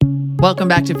Welcome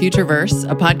back to Futureverse,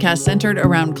 a podcast centered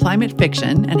around climate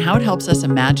fiction and how it helps us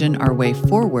imagine our way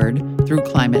forward through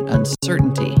climate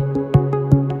uncertainty.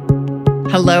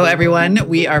 Hello, everyone.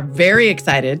 We are very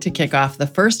excited to kick off the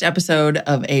first episode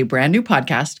of a brand new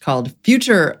podcast called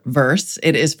Futureverse.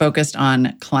 It is focused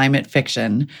on climate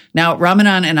fiction. Now,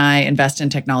 Ramanan and I invest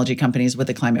in technology companies with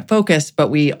a climate focus, but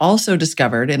we also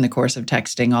discovered in the course of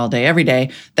texting all day, every day,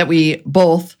 that we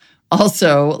both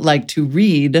also like to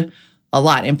read a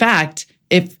lot. In fact,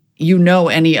 if you know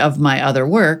any of my other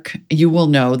work, you will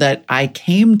know that I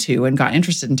came to and got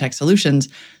interested in tech solutions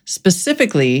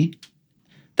specifically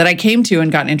to the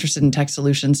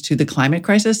climate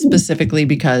crisis, specifically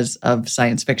because of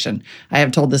science fiction. I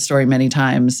have told this story many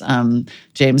times.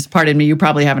 James, pardon me, you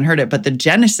probably haven't heard it, but the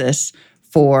genesis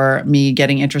for me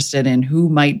getting interested in who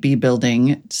might be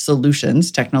building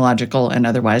solutions, technological and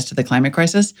otherwise, to the climate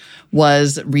crisis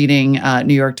was reading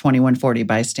New York 2140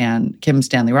 by Kim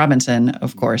Stanley Robinson,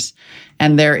 of course.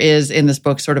 And there is in this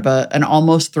book sort of an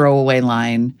almost throwaway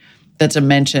line that's a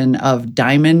mention of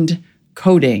diamond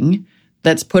coating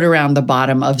that's put around the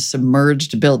bottom of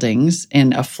submerged buildings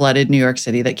in a flooded New York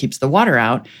City that keeps the water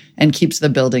out and keeps the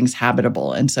buildings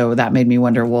habitable. And so that made me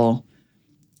wonder, well,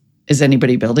 is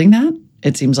anybody building that?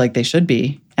 It seems like they should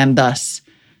be. And thus,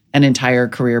 an entire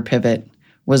career pivot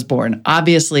was born.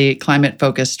 Obviously,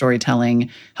 climate-focused storytelling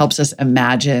helps us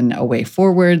imagine a way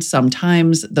forward,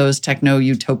 sometimes those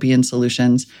techno-utopian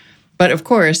solutions. But of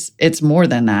course, it's more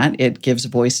than that. It gives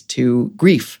voice to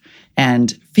grief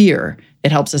and fear.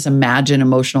 It helps us imagine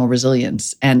emotional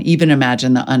resilience and even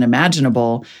imagine the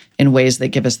unimaginable in ways that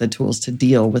give us the tools to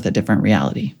deal with a different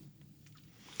reality.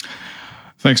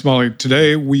 Thanks, Molly.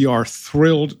 Today, we are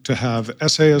thrilled to have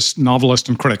essayist, novelist,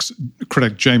 and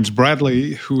critic James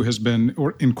Bradley, who has been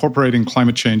incorporating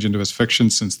climate change into his fiction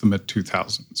since the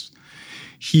mid-2000s.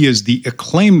 He is the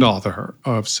acclaimed author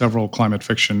of several climate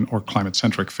fiction or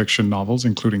climate-centric fiction novels,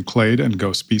 including Clade and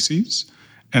Ghost Species,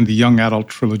 and the young adult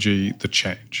trilogy, The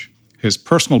Change. His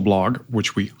personal blog,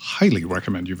 which we highly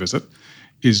recommend you visit,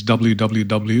 is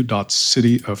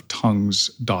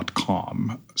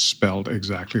www.cityoftongues.com, spelled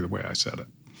exactly the way I said it.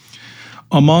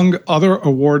 Among other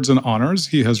awards and honors,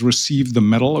 he has received the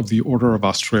Medal of the Order of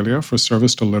Australia for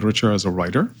service to literature as a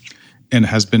writer and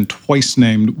has been twice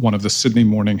named one of the Sydney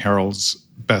Morning Herald's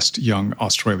best young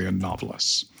Australian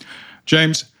novelists.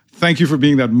 James, thank you for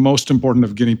being that most important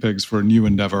of guinea pigs for a new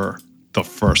endeavor, the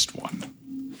first one.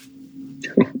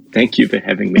 Thank you for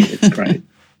having me. It's great.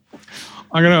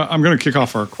 I'm gonna kick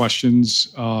off our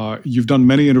questions. You've done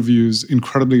many interviews,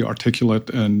 incredibly articulate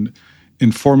and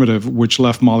informative, which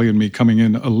left Molly and me coming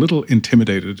in a little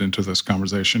intimidated into this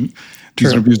conversation.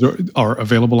 These interviews are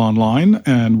available online,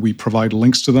 and we provide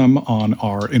links to them on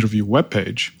our interview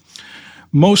webpage.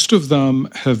 Most of them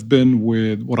have been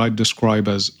with what I describe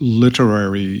as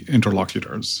literary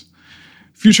interlocutors.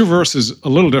 Futureverse is a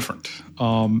little different.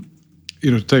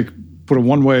 Put it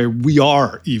one way, we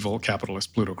are evil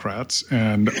capitalist plutocrats,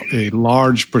 and a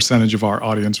large percentage of our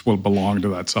audience will belong to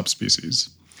that subspecies.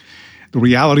 The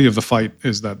reality of the fight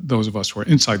is that those of us who are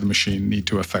inside the machine need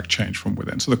to affect change from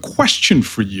within. So the question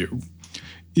for you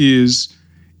is,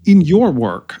 in your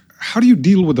work, how do you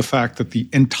deal with the fact that the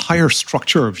entire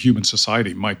structure of human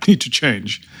society might need to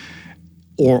change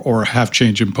or have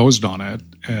change imposed on it?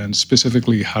 And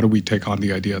specifically, how do we take on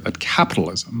the idea that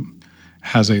capitalism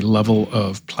has a level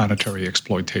of planetary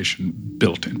exploitation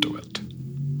built into it?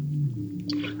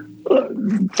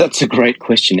 That's a great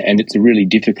question, and it's a really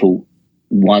difficult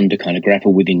one to kind of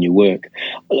grapple with in your work.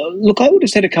 Look, I would have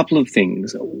said a couple of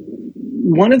things.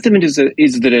 One of them is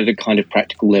that at a kind of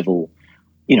practical level,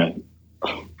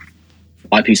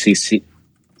 IPCC's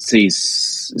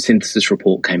synthesis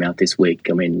report came out this week.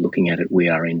 I mean, looking at it, we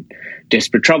are in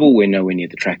desperate trouble. We're nowhere near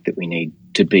the track that we need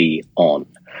to be on.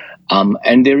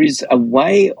 And there is a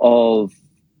way of,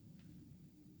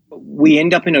 we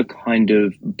end up in a kind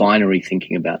of binary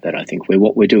thinking about that, I think, where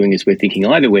what we're doing is we're thinking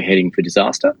either we're heading for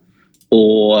disaster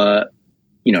or,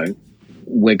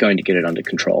 we're going to get it under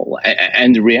control.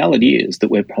 And the reality is that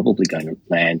we're probably going to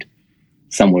land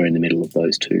somewhere in the middle of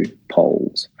those two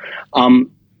poles.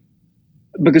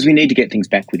 Because we need to get things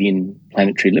back within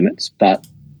planetary limits, but,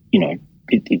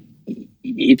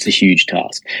 it's a huge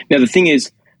task. Now, the thing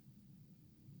is,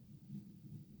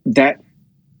 that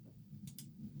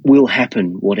will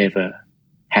happen whatever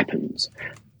happens.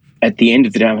 At the end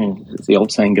of the day, as the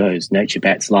old saying goes, nature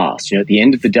bats last. At the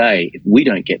end of the day, if we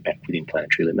don't get back within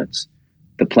planetary limits,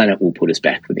 the planet will put us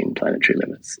back within planetary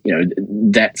limits.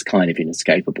 That's kind of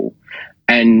inescapable.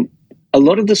 And a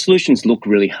lot of the solutions look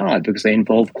really hard because they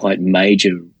involve quite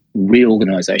major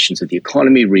reorganizations of the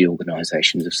economy,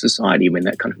 reorganizations of society, when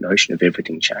that kind of notion of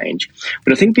everything change.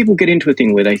 But I think people get into a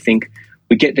thing where they think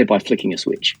we get there by flicking a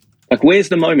switch. Like, where's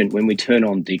the moment when we turn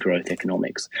on degrowth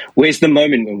economics? Where's the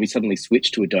moment when we suddenly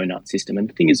switch to a donut system? And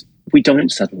the thing is, we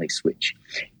don't suddenly switch.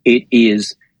 It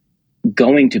is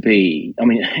going to be,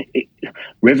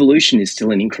 revolution is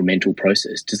still an incremental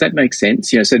process. Does that make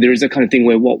sense? So there is a kind of thing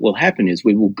where what will happen is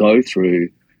we will go through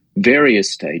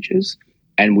various stages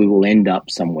and we will end up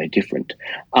somewhere different.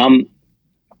 We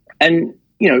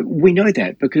know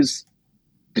that because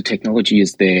the technology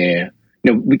is there.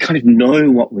 We kind of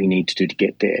know what we need to do to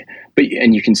get there.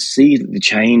 And you can see that the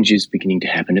change is beginning to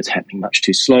happen. It's happening much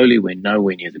too slowly. We're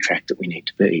nowhere near the track that we need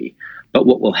to be. But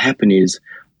what will happen is,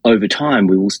 over time,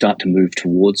 we will start to move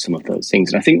towards some of those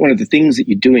things. And I think one of the things that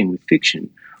you're doing with fiction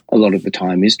a lot of the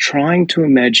time is trying to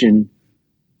imagine,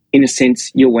 in a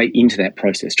sense, your way into that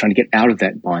process, trying to get out of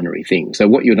that binary thing. So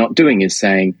what you're not doing is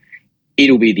saying,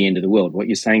 it'll be the end of the world. What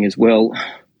you're saying is, well,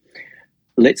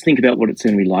 let's think about what it's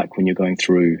going to be like when you're going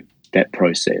through that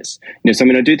process.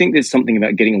 I do think there's something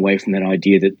about getting away from that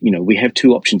idea that, we have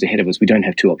two options ahead of us. We don't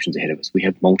have two options ahead of us. We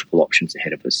have multiple options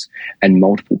ahead of us and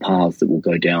multiple paths that will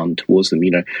go down towards them.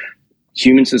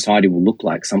 Human society will look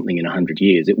like something in 100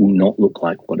 years. It will not look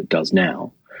like what it does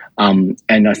now. And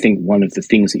I think one of the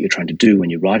things that you're trying to do when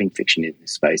you're writing fiction in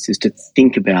this space is to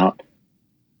think about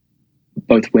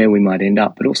both where we might end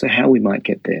up, but also how we might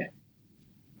get there.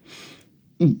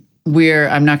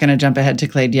 I'm not going to jump ahead to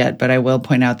Clade yet, but I will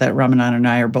point out that Ramanan and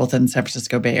I are both in the San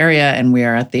Francisco Bay Area, and we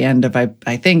are at the end of,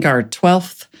 I think, our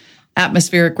 12th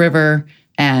atmospheric river,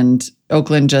 and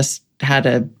Oakland just had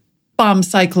a bomb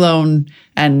cyclone,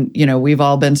 and, we've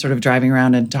all been sort of driving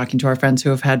around and talking to our friends who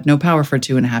have had no power for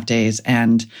 2.5 days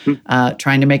and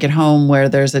trying to make it home, where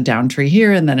there's a down tree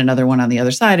here and then another one on the other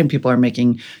side, and people are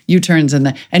making U-turns,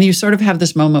 and you sort of have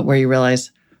this moment where you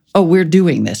realize, oh, we're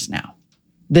doing this now.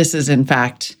 This is, in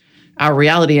fact, our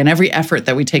reality, and every effort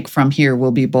that we take from here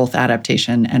will be both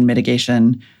adaptation and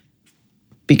mitigation,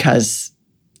 because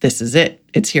this is it.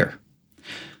 It's here.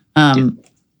 I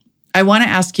want to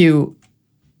ask you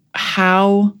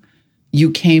how you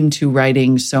came to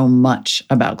writing so much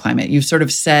about climate. You've sort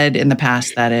of said in the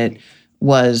past that it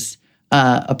was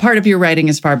a part of your writing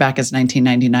as far back as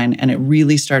 1999, and it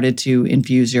really started to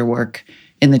infuse your work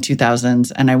in the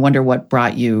 2000s. And I wonder what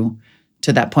brought you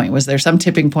to that point. Was there some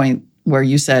tipping point where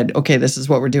you said, okay, this is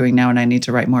what we're doing now and I need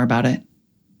to write more about it?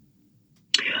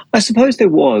 I suppose there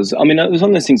was. It was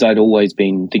one of those things I'd always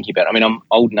been thinking about. I'm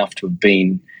old enough to have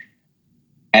been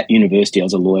at university. I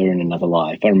was a lawyer in another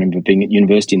life. I remember being at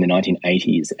university in the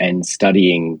 1980s and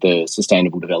studying the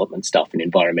sustainable development stuff in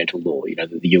environmental law, that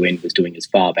the UN was doing as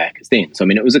far back as then. So,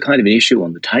 it was a kind of an issue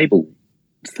on the table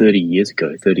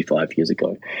 35 years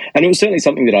ago. And it was certainly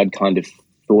something that I'd kind of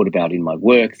thought about in my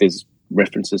work. There's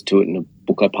references to it in a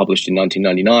book I published in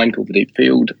 1999 called The Deep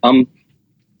Field.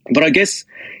 But I guess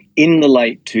in the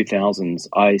late 2000s,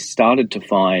 I started to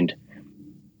find,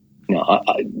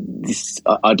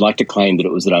 I'd like to claim that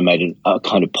it was that I made a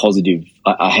kind of positive,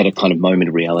 I had a kind of moment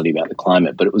of reality about the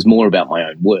climate, but it was more about my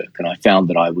own work. And I found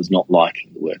that I was not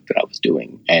liking the work that I was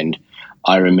doing. And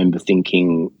I remember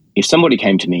thinking, if somebody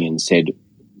came to me and said,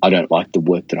 I don't like the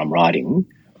work that I'm writing,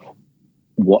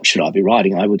 what should I be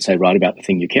writing? I would say, write about the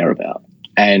thing you care about.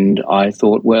 And I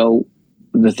thought, well,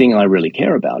 the thing I really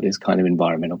care about is kind of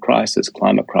environmental crisis,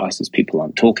 climate crisis. People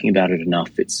aren't talking about it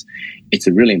enough. It's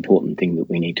a really important thing that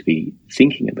we need to be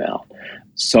thinking about.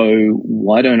 So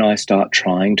why don't I start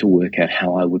trying to work out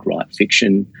how I would write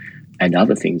fiction and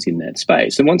other things in that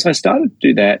space? And once I started to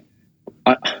do that,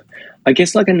 I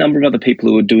guess like a number of other people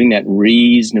who were doing that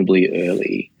reasonably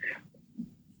early,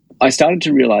 I started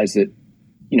to realize that,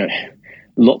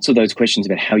 lots of those questions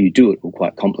about how you do it were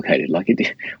quite complicated.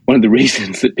 One of the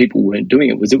reasons that people weren't doing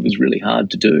it was really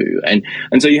hard to do. And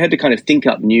so you had to kind of think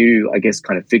up new, I guess,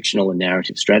 kind of fictional and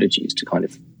narrative strategies to kind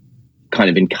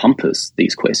of encompass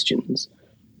these questions.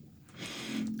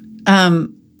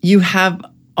 You have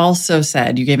also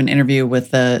said, you gave an interview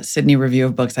with the Sydney Review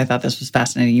of Books. I thought this was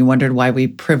fascinating. You wondered why we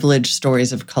privilege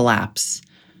stories of collapse,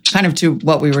 kind of to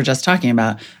what we were just talking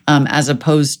about, as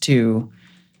opposed to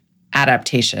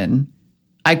adaptation.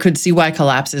 I could see why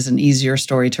collapse is an easier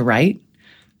story to write.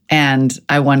 And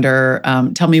I wonder,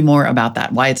 tell me more about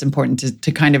that, why it's important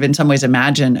to kind of in some ways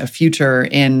imagine a future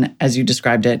in, as you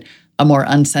described it, a more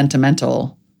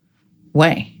unsentimental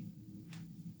way.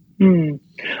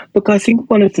 Look, I think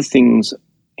one of the things,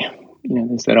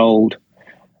 there's that old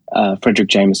Frederick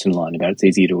Jameson line about it's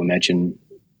easier to imagine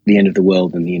the end of the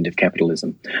world than the end of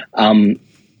capitalism. And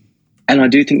I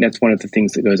do think that's one of the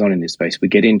things that goes on in this space. We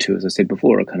get into, as I said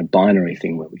before, a kind of binary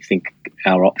thing where we think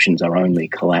our options are only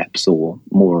collapse or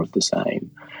more of the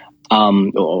same,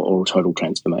 or total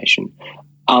transformation.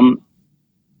 I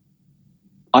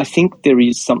think there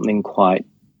is something quite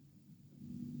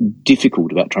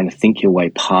difficult about trying to think your way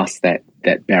past that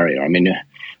barrier. I mean,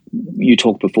 you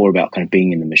talked before about kind of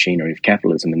being in the machinery of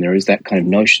capitalism, and there is that kind of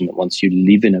notion that once you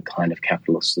live in a kind of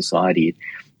capitalist society,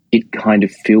 it kind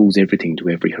of fills everything to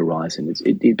every horizon.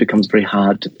 It becomes very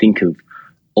hard to think of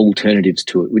alternatives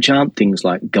to it, which aren't things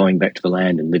like going back to the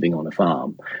land and living on a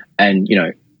farm. And,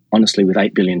 honestly, with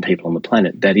 8 billion people on the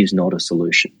planet, that is not a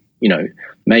solution.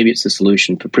 Maybe it's a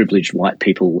solution for privileged white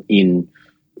people in,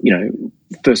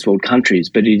 first world countries,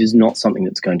 but it is not something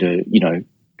that's going to,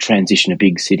 transition a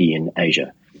big city in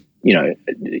Asia.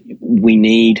 We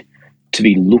need to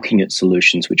be looking at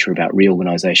solutions which are about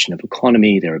reorganization of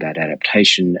economy, they're about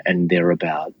adaptation, and they're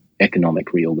about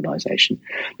economic reorganization.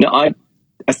 Now, I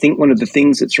think one of the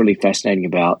things that's really fascinating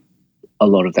about a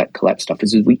lot of that collapse stuff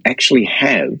is that we actually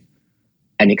have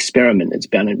an experiment that's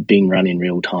being run in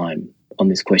real time on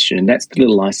this question, and that's the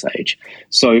Little Ice Age.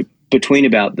 So between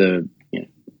about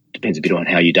depends a bit on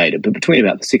how you date it, but between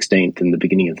about the 16th and the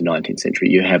beginning of the 19th century,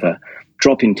 you have a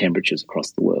drop in temperatures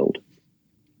across the world.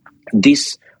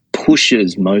 This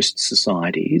pushes most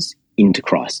societies into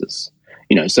crisis.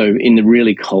 So in the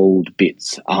really cold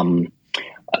bits,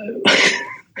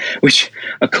 which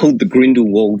are called the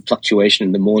Grindelwald fluctuation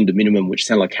and the Maunder minimum, which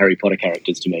sound like Harry Potter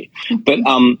characters to me. But,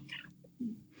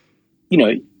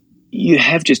 you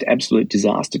have just absolute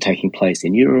disaster taking place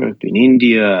in Europe, in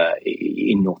India,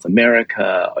 in North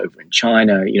America, over in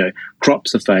China.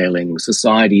 Crops are failing,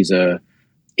 societies are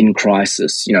in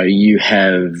crisis. You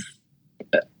have,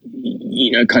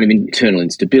 kind of internal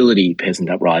instability, peasant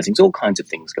uprisings, all kinds of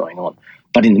things going on.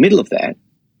 But in the middle of that,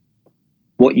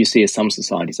 what you see is some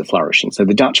societies are flourishing. So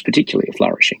the Dutch particularly are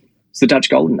flourishing. It's the Dutch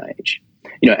Golden Age.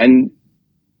 And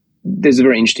there's a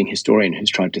very interesting historian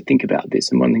who's tried to think about this,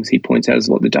 and one of the things he points out is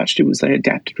what the Dutch did was they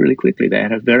adapted really quickly. They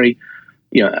had a very,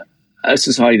 a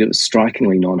society that was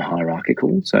strikingly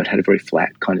non-hierarchical, so it had a very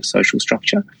flat kind of social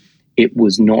structure. It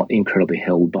was not incredibly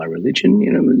held by religion.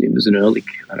 It was an early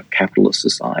kind of capitalist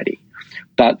society.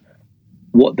 But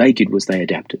what they did was they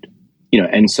adapted,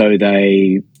 and so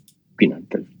they,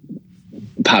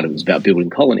 part of it was about building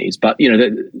colonies, but,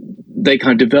 they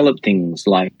kind of developed things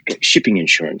like shipping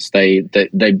insurance. They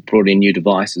brought in new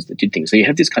devices that did things. So you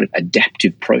have this kind of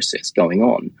adaptive process going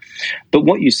on. But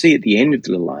what you see at the end of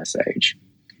the Little Ice Age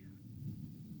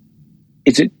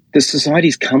is that the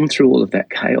societies come through all of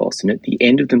that chaos, and at the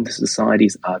end of them, the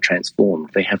societies are transformed.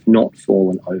 They have not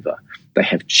fallen over. They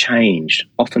have changed,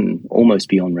 often almost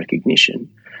beyond recognition,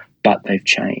 but they've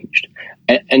changed.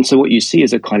 And so what you see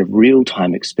is a kind of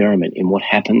real-time experiment in what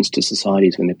happens to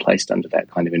societies when they're placed under that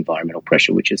kind of environmental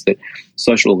pressure, which is that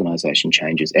social organisation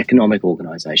changes, economic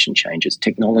organisation changes,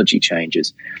 technology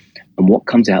changes, and what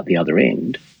comes out the other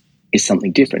end is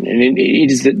something different. And it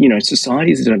is that,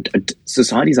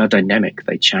 societies are dynamic,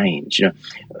 they change.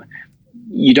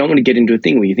 You don't want to get into a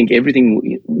thing where you think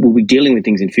everything, we'll be dealing with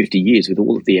things in 50 years with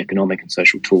all of the economic and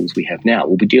social tools we have now.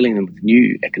 We'll be dealing them with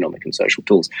new economic and social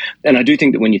tools. And I do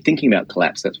think that when you're thinking about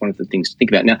collapse, that's one of the things to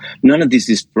think about. Now, none of this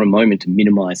is for a moment to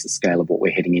minimize the scale of what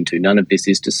we're heading into. None of this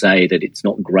is to say that it's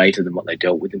not greater than what they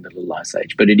dealt with in the Little Ice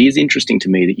Age. But it is interesting to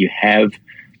me that you have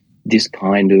this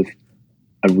kind of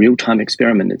a real-time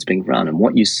experiment that's being run. And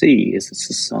what you see is that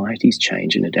societies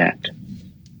change and adapt.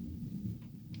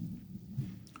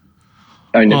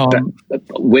 I mean,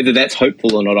 whether that's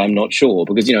hopeful or not, I'm not sure,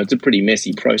 because, it's a pretty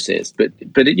messy process. But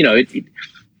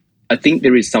I think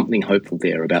there is something hopeful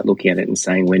there about looking at it and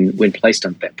saying when placed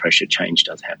under that pressure, change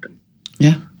does happen.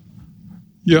 Yeah.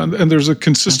 Yeah, and there's a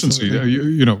consistency.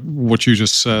 What you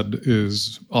just said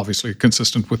is obviously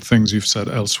consistent with things you've said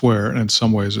elsewhere, and in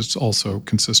some ways it's also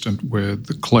consistent with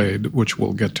the Clade, which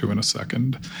we'll get to in a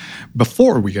second.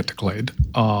 Before we get to Clade,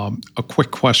 a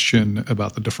quick question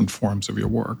about the different forms of your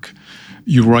work.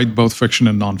 You write both fiction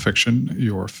and nonfiction.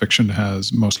 Your fiction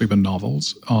has mostly been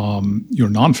novels. Your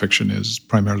nonfiction is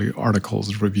primarily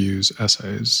articles, reviews,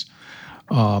 essays.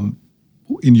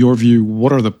 In your view,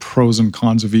 what are the pros and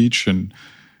cons of each? And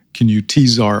can you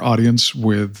tease our audience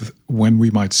with when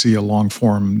we might see a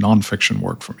long-form nonfiction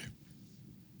work from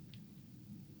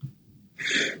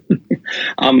you?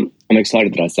 I'm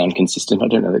excited that I sound consistent. I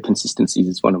don't know that consistency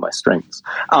is one of my strengths.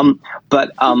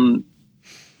 But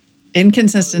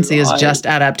inconsistency is just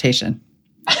adaptation.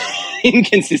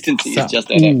 Inconsistency is just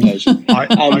adaptation.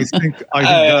 I think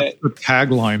that's the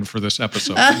tagline for this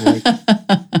episode. Right?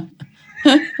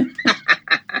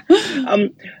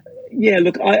 Yeah,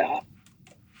 look,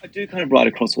 I do kind of write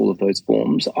across all of those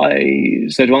forms.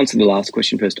 So to answer the last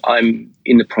question first, I'm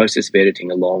in the process of editing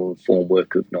a long form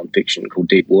work of nonfiction called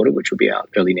Deep Water, which will be out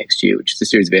early next year, which is a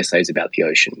series of essays about the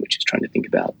ocean, which is trying to think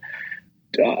about,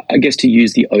 I guess, to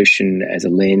use the ocean as a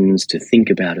lens to think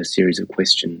about a series of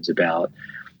questions about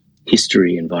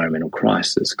history, environmental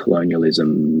crisis,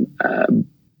 colonialism,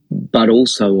 but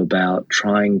also about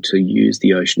trying to use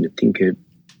the ocean to think of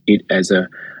it as a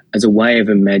way of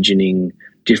imagining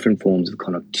different forms of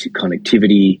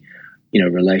connectivity,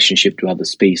 relationship to other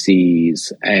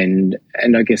species, and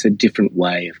I guess a different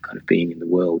way of kind of being in the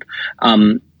world.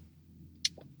 I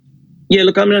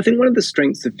think one of the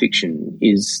strengths of fiction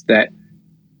is that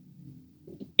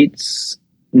it's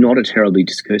not a terribly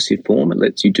discursive form. It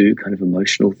lets you do kind of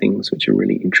emotional things, which are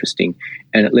really interesting,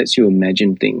 and it lets you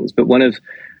imagine things. But one of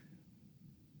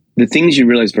the things you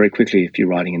realize very quickly if you're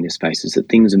writing in this space is that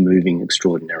things are moving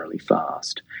extraordinarily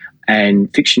fast.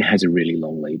 And fiction has a really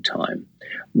long lead time,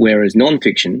 whereas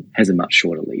nonfiction has a much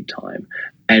shorter lead time.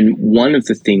 And one of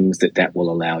the things that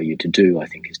will allow you to do, I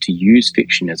think, is to use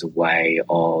fiction as a way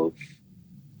of,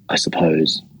 I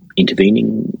suppose,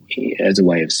 intervening, as a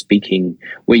way of speaking,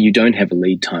 where you don't have a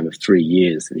lead time of 3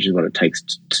 years, which is what it takes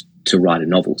to write a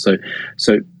novel. So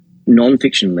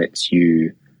nonfiction lets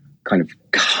you kind of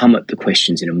come at the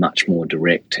questions in a much more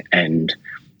direct and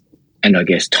I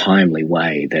guess timely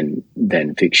way than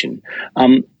fiction.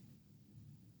 And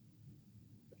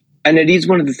it is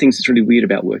one of the things that's really weird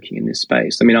about working in this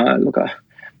space. I mean,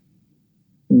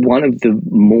 one of the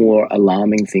more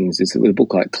alarming things is that with a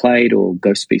book like Clade or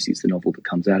Ghost Species, the novel that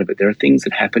comes out of it, there are things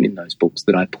that happen in those books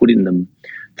that I put in them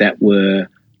that were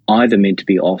either meant to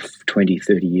be off 20,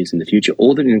 30 years in the future,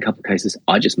 or that in a couple of cases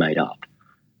I just made up.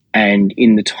 And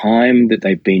in the time that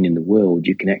they've been in the world,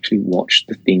 you can actually watch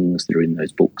the things that are in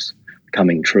those books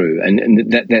coming true.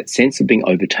 And that sense of being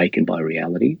overtaken by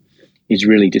reality is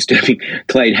really disturbing.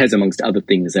 Clade has, amongst other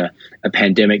things, a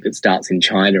pandemic that starts in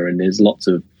China, and there's lots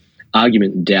of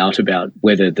argument and doubt about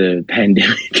whether the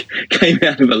pandemic came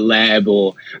out of a lab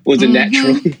or was a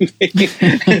natural thing.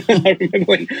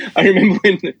 I remember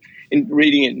when in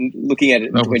reading it and looking at it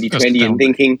in 2020 and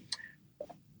thinking...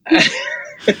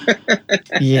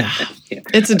 Yeah,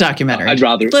 it's a documentary. I'd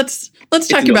rather let's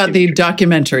talk about the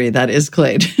documentary that is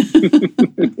Clade.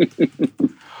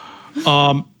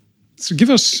 So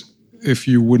give us, if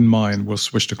you wouldn't mind, we'll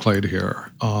switch to Clade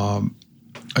here. I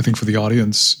think for the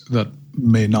audience that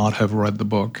may not have read the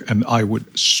book, and I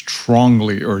would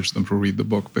strongly urge them to read the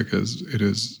book because it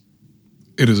is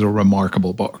a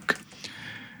remarkable book.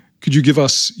 Could you give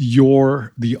us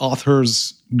the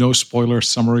author's no spoiler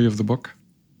summary of the book?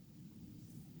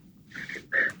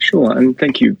 Sure, and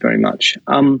thank you very much.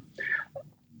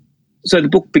 So the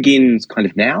book begins kind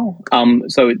of now. I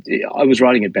was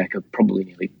writing it back probably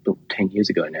nearly 10 years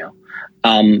ago now.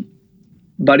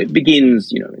 But it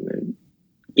begins,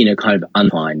 in a kind of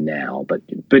undefined now, but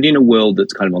in a world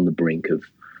that's kind of on the brink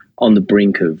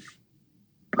of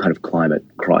kind of climate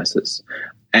crisis.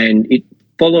 And it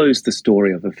follows the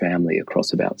story of a family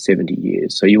across about 70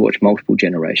 years. So you watch multiple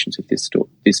generations of this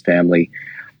family,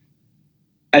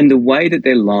 and the way that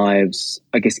their lives,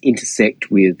 I guess,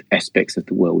 intersect with aspects of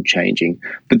the world changing.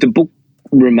 But the book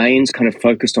remains kind of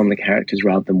focused on the characters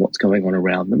rather than what's going on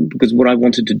around them, because what I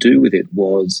wanted to do with it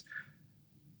was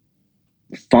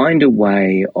find a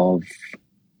way of,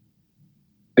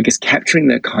 I guess, capturing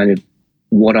that kind of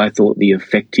what I thought the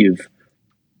effective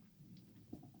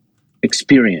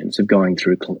experience of going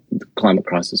through the climate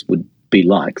crisis would be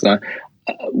like.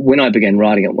 When I began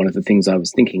writing it, one of the things I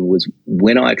was thinking was,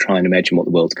 when I try and imagine what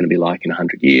the world's going to be like in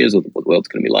 100 years or what the world's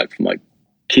going to be like for my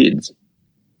kids,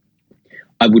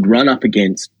 I would run up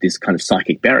against this kind of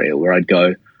psychic barrier where I'd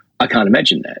go, I can't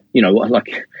imagine that.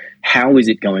 How is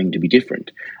it going to be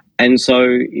different? And so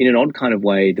in an odd kind of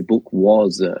way, the book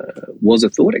was a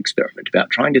thought experiment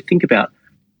about trying to think about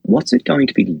what's it going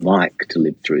to be like to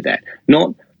live through that.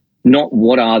 Not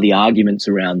what are the arguments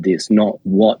around this, not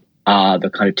what are the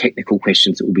kind of technical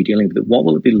questions that we'll be dealing with, but what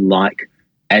will it be like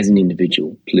as an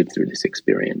individual to live through this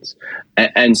experience?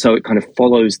 And so it kind of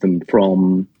follows them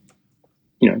from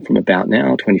about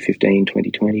now, 2015,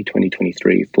 2020,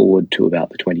 2023, forward to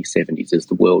about the 2070s as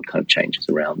the world kind of changes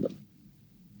around them.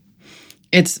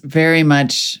 It's very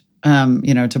much,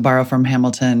 to borrow from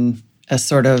Hamilton, a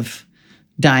sort of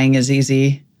dying is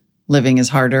easy, living is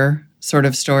harder sort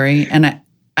of story. And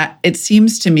it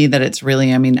seems to me that it's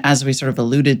really, as we sort of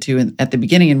alluded to at the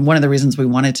beginning, and one of the reasons we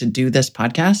wanted to do this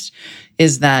podcast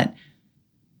is that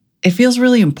it feels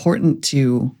really important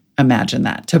to imagine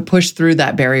that, to push through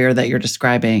that barrier that you're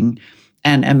describing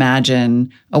and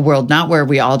imagine a world not where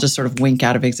we all just sort of wink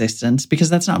out of existence, because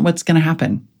that's not what's going to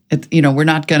happen. We're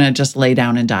not going to just lay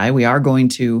down and die. We are going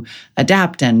to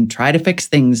adapt and try to fix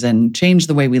things and change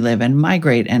the way we live and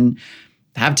migrate and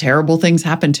have terrible things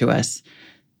happen to us.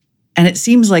 And it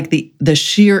seems like the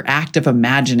sheer act of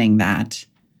imagining that,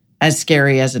 as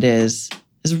scary as it is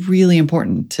really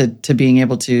important to being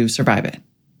able to survive it.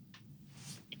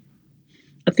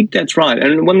 I think that's right.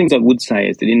 And one of the things I would say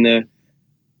is that in the,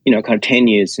 kind of 10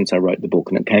 years since I wrote the book,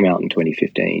 and it came out in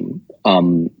 2015,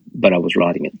 but I was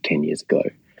writing it 10 years ago,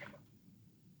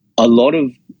 a lot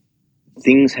of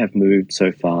things have moved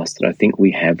so fast that I think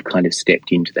we have kind of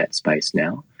stepped into that space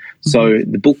now. So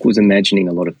the book was imagining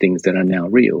a lot of things that are now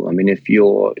real. I mean, I'm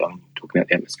talking about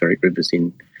the atmospheric rivers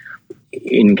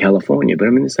in California, but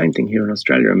I mean the same thing here in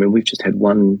Australia. I mean, we've just had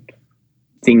one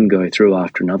thing go through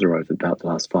after another over about the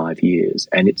last 5 years,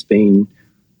 and it's been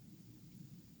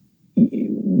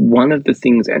one of the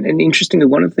things, and interestingly,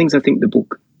 one of the things I think the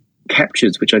book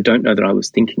captures, which I don't know that I was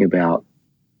thinking about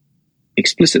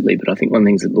explicitly, but I think one of the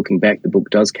things that looking back the book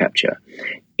does capture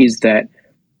is that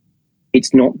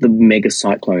it's not the mega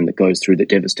cyclone that goes through that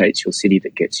devastates your city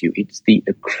that gets you. It's the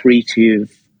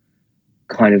accretive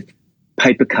kind of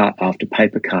paper cut after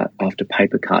paper cut after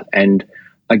paper cut. And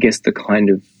I guess the kind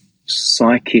of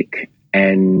psychic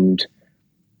and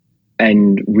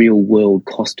real world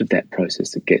cost of that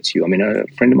process that gets you. I mean, a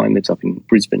friend of mine lives up in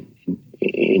Brisbane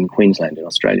in Queensland in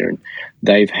Australia, and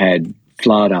they've had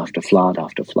flood after flood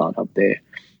after flood up there.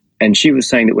 And she was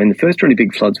saying that when the first really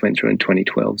big floods went through in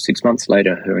 2012, 6 months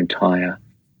later, her entire,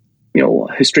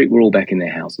 her street were all back in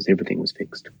their houses. Everything was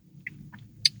fixed.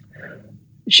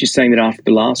 She's saying that after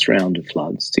the last round of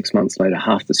floods, 6 months later,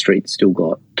 half the streets still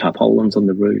got tarpaulins on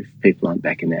the roof. People aren't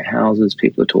back in their houses.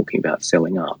 People are talking about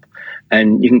selling up.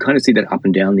 And you can kind of see that up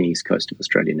and down the east coast of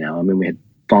Australia now. I mean, we had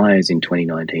fires in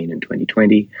 2019 and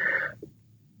 2020.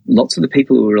 Lots of the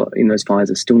people who were in those fires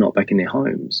are still not back in their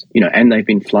homes, and they've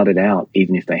been flooded out,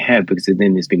 even if they have, because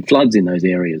then there's been floods in those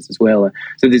areas as well.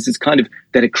 So there's this kind of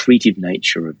that accretive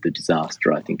nature of the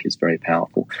disaster, I think, is very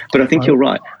powerful. But I think you're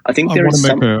right. I think there is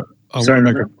some. I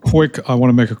want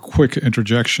to make a quick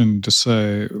interjection to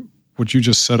say what you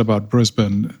just said about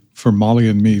Brisbane. For Molly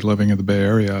and me living in the Bay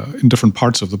Area, in different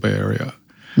parts of the Bay Area,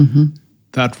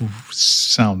 that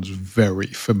sounds very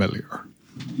familiar.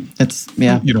 It's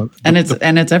and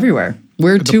it's everywhere.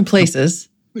 We're two places.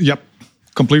 Yep,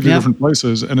 completely different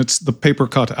places, and it's the paper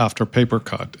cut after paper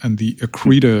cut, and the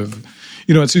accretive.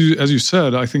 As you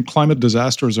said, I think climate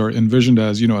disasters are envisioned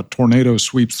as a tornado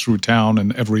sweeps through town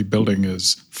and every building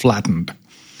is flattened.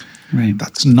 Right.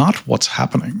 That's not what's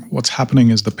happening. What's happening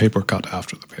is the paper cut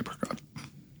after the paper cut.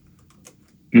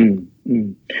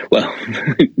 Well,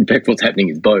 in fact, what's happening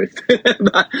is both.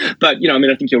 but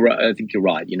I think you're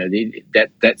right.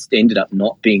 That's ended up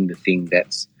not being the thing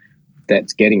that's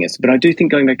getting us. But I do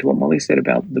think, going back to what Molly said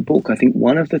about the book, I think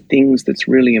one of the things that's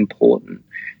really important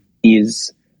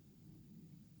is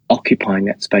occupying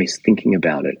that space, thinking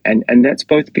about it, and that's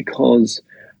both because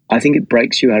I think it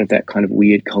breaks you out of that kind of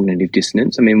weird cognitive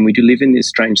dissonance. I mean, we do live in this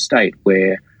strange state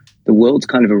where the world's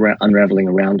kind of unraveling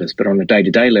around us, but on a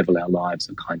day-to-day level, our lives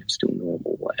are kind of still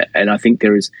normal. And I think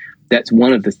that's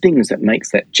one of the things that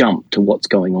makes that jump to what's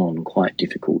going on quite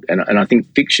difficult. And I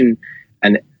think fiction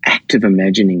and the act of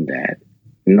imagining that,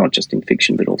 not just in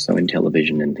fiction, but also in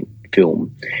television and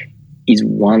film, is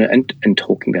one, and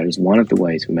talking about it is one of the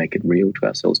ways we make it real to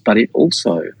ourselves. But it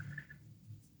also,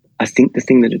 I think the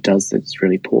thing that it does that's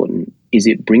really important is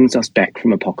it brings us back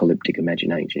from apocalyptic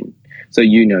imagination. So,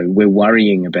 we're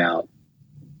worrying about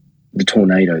the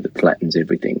tornado that flattens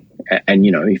everything. And,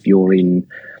 if you're in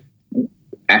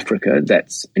Africa,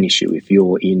 that's an issue. If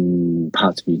you're in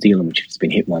parts of New Zealand, which has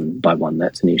been hit one by one,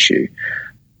 that's an issue.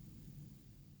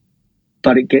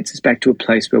 But it gets us back to a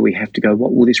place where we have to go,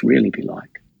 what will this really be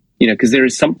like? Because there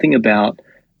is something about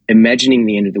imagining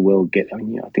the end of the world.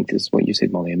 I think this is what you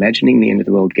said, Molly. Imagining the end of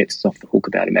the world gets us off the hook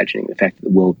about imagining the fact that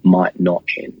the world might not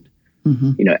end.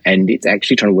 And it's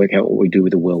actually trying to work out what we do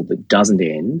with a world that doesn't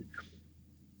end.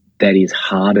 That is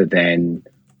harder than,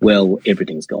 well,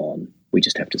 everything's gone. We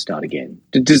just have to start again.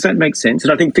 Does that make sense?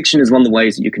 And I think fiction is one of the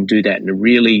ways that you can do that in a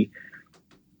really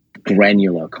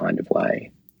granular kind of way.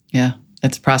 Yeah,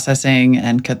 it's processing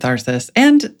and catharsis,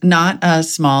 and not a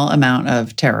small amount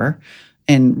of terror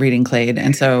in reading Clade.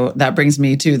 And so that brings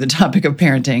me to the topic of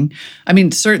parenting. I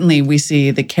mean, certainly we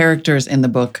see the characters in the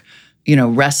book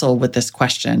wrestle with this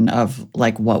question of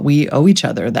like what we owe each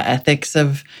other, the ethics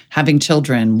of having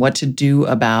children, what to do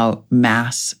about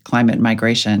mass climate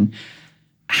migration.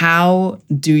 How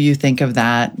do you think of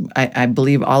that? I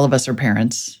believe all of us are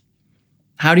parents.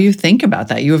 How do you think about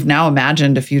that? You have now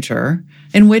imagined a future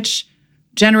in which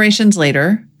generations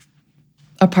later,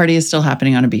 a party is still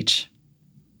happening on a beach.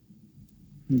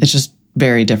 It's just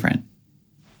very different.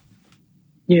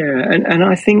 Yeah, and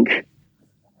I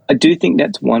do think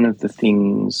that's one of the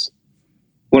things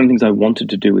I wanted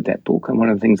to do with that book, and one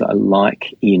of the things I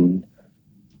like in,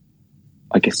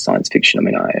 I guess, science fiction. I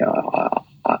mean,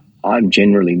 I'm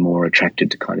generally more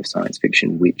attracted to kind of science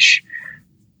fiction which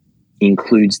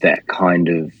includes that kind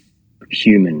of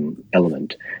human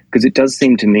element, because it does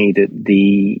seem to me that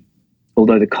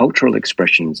although the cultural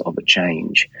expressions of it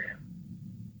change,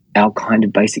 our kind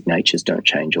of basic natures don't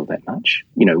change all that much.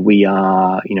 We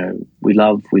are, we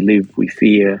love, we live, we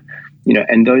fear,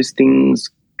 and those things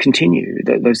continue.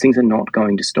 Those things are not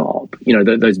going to stop.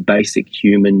 Those basic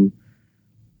human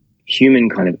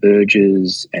kind of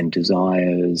urges and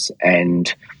desires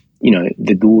and,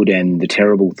 the good and the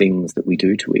terrible things that we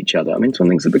do to each other. I mean, some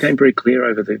things that became very clear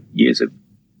over the years of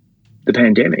the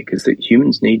pandemic is that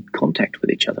humans need contact with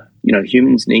each other.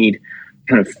 Humans need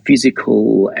kind of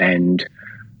physical and,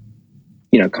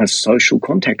 kind of social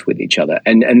contact with each other.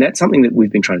 And that's something that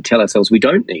we've been trying to tell ourselves we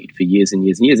don't need for years and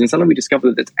years and years. And suddenly we discover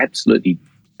that that's absolutely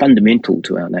fundamental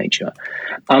to our nature.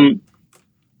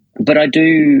 But I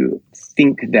do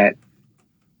think that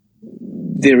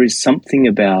there is something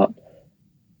about,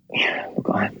 look,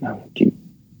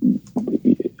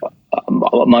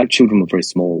 my children were very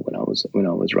small when I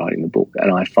was writing the book,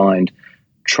 and I find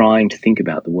trying to think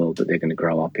about the world that they're going to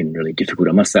grow up in really difficult.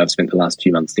 I must say I've spent the last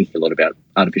few months thinking a lot about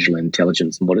artificial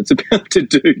intelligence and what it's about to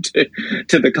do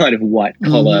to the kind of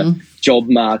white-collar job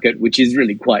market, which is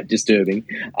really quite disturbing.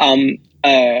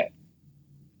 But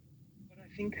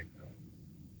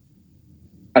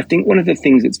I think one of the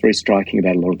things that's very striking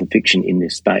about a lot of the fiction in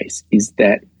this space is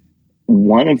that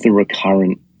one of the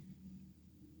recurrent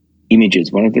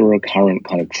images, one of the recurrent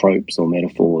kind of tropes or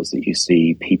metaphors that you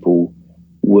see people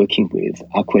working with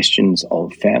are questions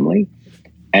of family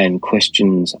and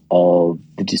questions of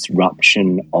the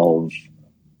disruption of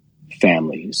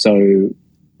family. So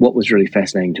what was really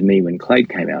fascinating to me when Clade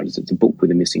came out is it's a book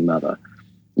with a missing mother,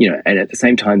 and at the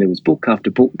same time there was book after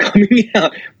book coming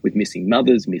out with missing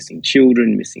mothers, missing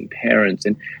children, missing parents.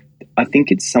 And I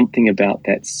think it's something about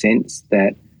that sense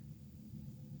that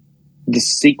the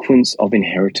sequence of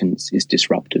inheritance is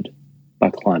disrupted by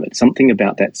climate. Something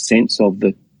about that sense of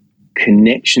the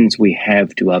connections we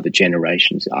have to other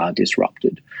generations are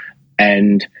disrupted.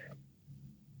 And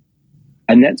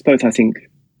that's both, I think,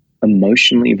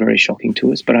 emotionally very shocking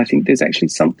to us, but I think there's actually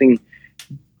something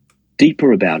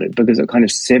deeper about it because it kind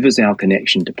of severs our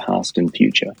connection to past and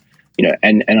future.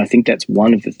 And I think that's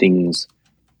one of the things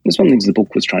the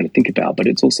book was trying to think about, but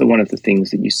it's also one of the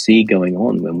things that you see going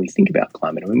on when we think about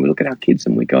climate. I mean, we look at our kids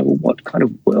and we go, well, what kind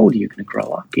of world are you going to grow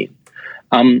up in?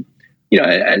 And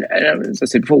as I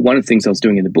said before, one of the things I was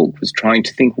doing in the book was trying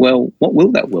to think, well, what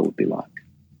will that world be like,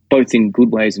 both in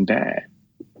good ways and bad?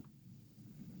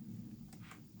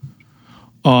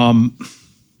 I'm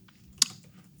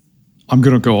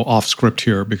going to go off script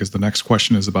here because the next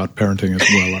question is about parenting as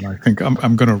well, and I think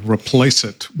I'm going to replace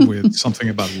it with something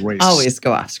about race. Always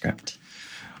go off script.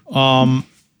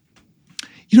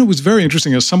 It was very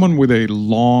interesting. As someone with a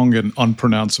long and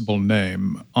unpronounceable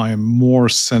name, I am more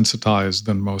sensitized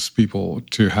than most people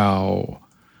to how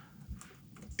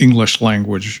English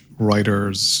language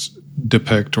writers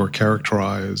depict or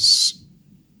characterize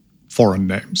foreign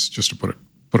names, just to put it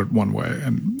one way.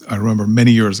 And I remember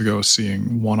many years ago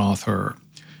seeing one author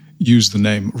use the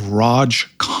name Raj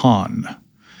Khan,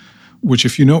 which,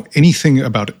 if you know anything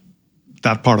about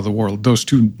that part of the world, those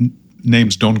two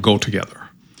names don't go together.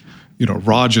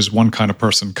 Raj is one kind of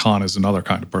person, Khan is another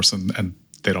kind of person, and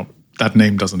that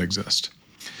name doesn't exist.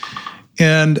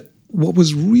 And what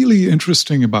was really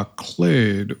interesting about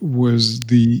Clade was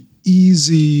the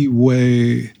easy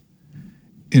way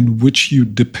in which you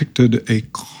depicted a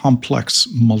complex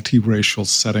multiracial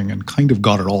setting and kind of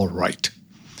got it all right.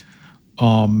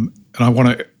 And I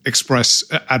want to express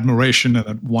admiration and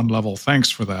at one level,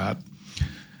 thanks for that.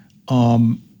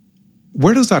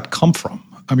 Where does that come from?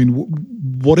 I mean,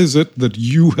 what is it that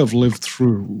you have lived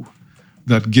through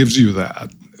that gives you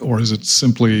that? Or is it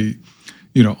simply,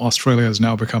 Australia has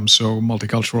now become so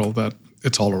multicultural that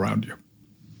it's all around you?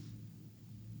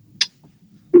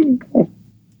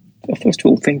 First of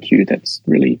all, thank you. That's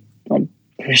really, I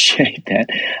appreciate that.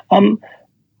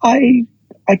 I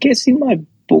guess in my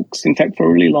books, in fact, for a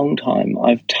really long time,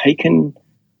 I've taken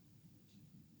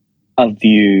a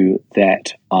view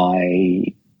that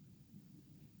I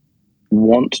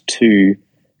want to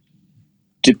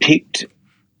depict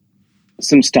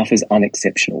some stuff as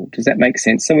unexceptional. Does that make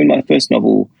sense? So in my first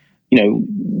novel,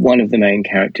 one of the main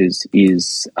characters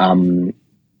is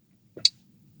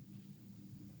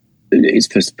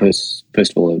first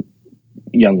of all a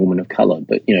young woman of color,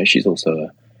 but she's also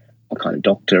kind of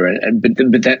doctor,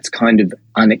 but that's kind of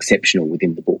unexceptional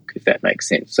within the book, if that makes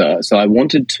sense. So I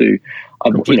wanted to,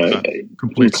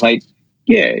 in Clade,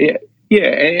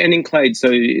 and in Clade, so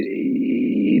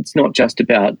it's not just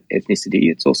about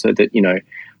ethnicity. It's also that,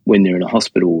 when they're in a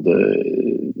hospital,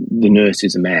 the nurse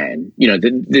is a man.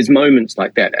 There's moments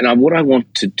like that. And what I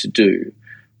wanted to do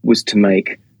was to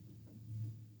make,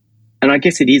 and I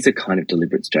guess it is a kind of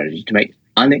deliberate strategy, to make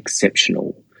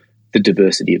unexceptional the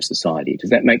diversity of society.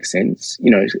 Does that make sense?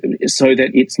 So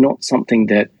that it's not something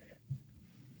that,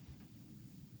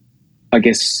 I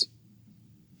guess,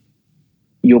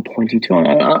 you're pointing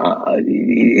to.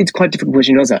 It's quite a difficult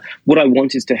question to answer. What I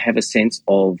want is to have a sense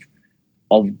of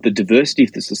the diversity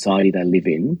of the society they live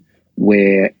in,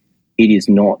 where it is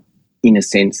not, in a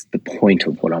sense, the point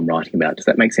of what I'm writing about. Does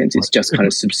that make sense? It's just kind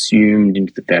of subsumed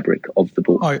into the fabric of the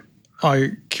book.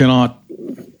 It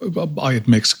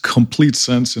makes complete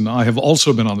sense. And I have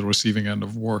also been on the receiving end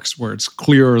of works where it's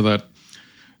clear that,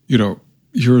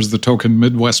 here's the token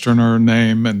Midwesterner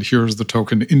name, and here's the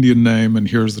token Indian name, and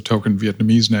here's the token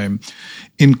Vietnamese name.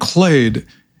 In Clade,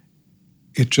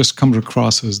 it just comes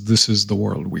across as this is the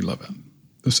world we live in.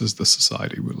 This is the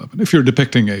society we live in. If you're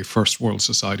depicting a first world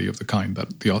society of the kind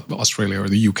that the Australia or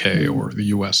the UK or the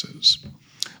US is.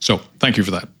 So thank you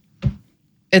for that.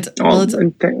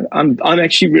 I'm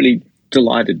actually really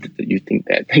delighted that you think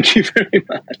that. Thank you very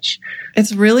much.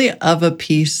 It's really of a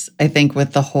piece, I think,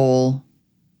 with the whole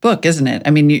book, isn't it?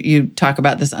 I mean, you talk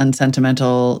about this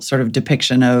unsentimental sort of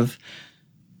depiction of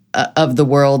the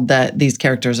world that these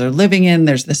characters are living in.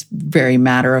 There's this very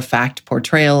matter-of-fact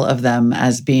portrayal of them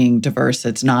as being diverse.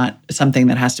 It's not something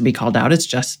that has to be called out. It's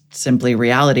just simply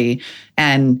reality.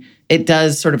 And it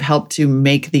does sort of help to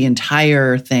make the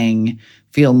entire thing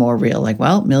feel more real. Like,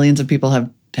 well, millions of people have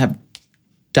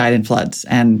died in floods,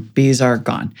 and bees are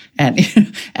gone, and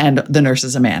and the nurse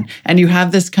is a man. And you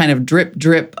have this kind of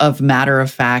drip of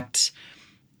matter-of-fact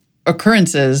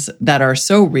occurrences that are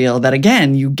so real that,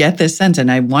 again, you get this sense. And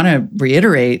I want to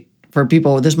reiterate for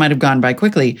people, this might have gone by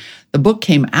quickly. The book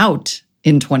came out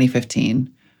in 2015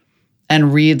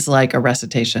 and reads like a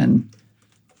recitation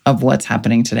of what's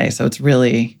happening today. So it's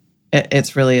really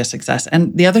a success.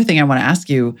 And the other thing I want to ask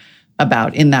you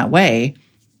about in that way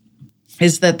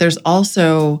is that there's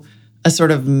also a sort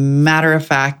of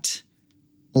matter-of-fact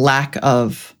lack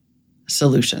of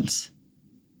solutions.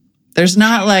 There's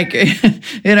not like,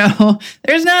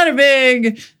 there's not a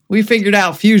big, we figured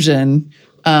out fusion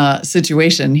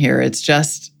situation here. It's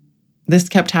just, this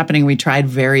kept happening. We tried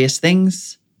various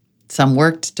things. Some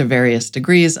worked to various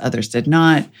degrees, others did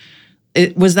not.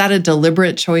 Was that a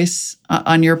deliberate choice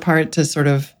on your part to sort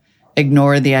of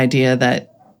ignore the idea that,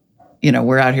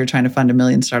 we're out here trying to fund 1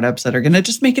 million startups that are going to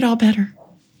just make it all better?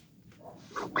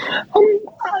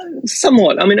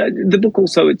 Somewhat. I mean, the book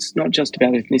also, it's not just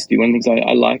about ethnicity. One of the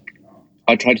things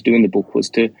I tried to do in the book was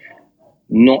to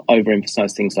not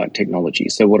overemphasize things like technology.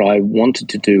 So what I wanted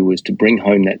to do was to bring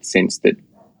home that sense that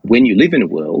when you live in a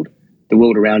world, the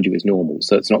world around you is normal.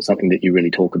 So it's not something that you really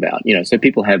talk about. So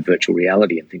people have virtual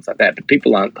reality and things like that, but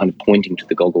people aren't kind of pointing to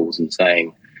the goggles and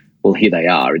saying, well, here they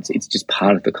are. It's just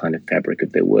part of the kind of fabric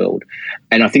of their world.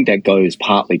 And I think that goes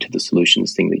partly to the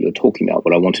solutions thing that you're talking about.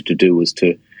 What I wanted to do was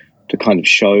to kind of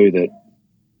show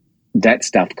that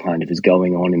stuff kind of is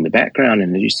going on in the background.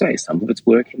 And as you say, some of it's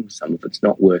working, some of it's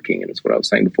not working. And it's what I was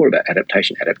saying before about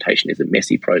adaptation. Adaptation is a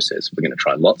messy process. We're going to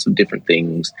try lots of different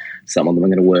things. Some of them are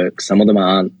going to work. Some of them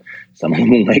aren't. Some of them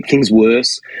will make things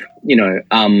worse,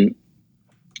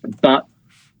 But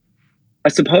I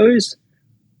suppose,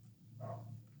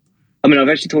 I've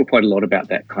actually talked quite a lot about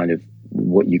that kind of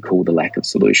what you call the lack of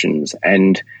solutions.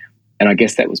 And I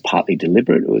guess that was partly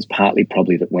deliberate. It was partly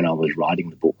probably that when I was writing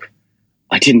the book,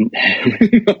 I didn't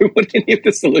really know what any of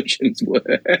the solutions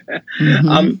were.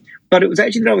 Mm-hmm. But it was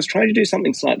actually that I was trying to do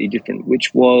something slightly different,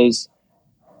 which was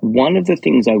one of the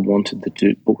things I wanted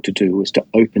the book to do was to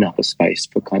open up a space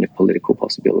for kind of political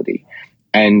possibility.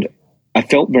 And I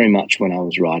felt very much when I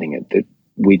was writing it that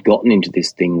we'd gotten into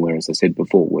this thing where, as I said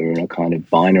before, we're in a kind of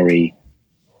binary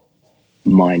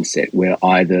mindset where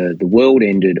either the world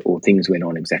ended or things went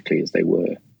on exactly as they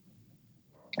were.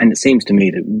 And it seems to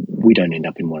me that we don't end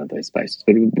up in one of those spaces.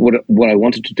 But what I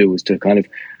wanted to do was to kind of,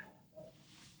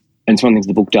 and it's one of the things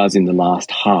the book does in the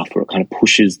last half, where it kind of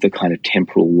pushes the kind of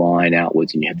temporal line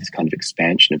outwards and you have this kind of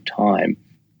expansion of time,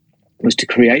 was to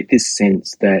create this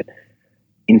sense that,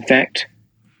 in fact,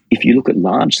 if you look at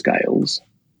large scales,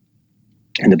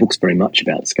 and the book's very much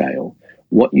about scale,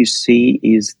 what you see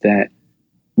is that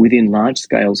within large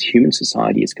scales, human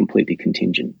society is completely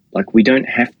contingent. Like, we don't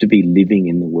have to be living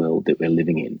in the world that we're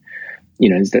living in.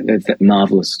 There's that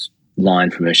marvelous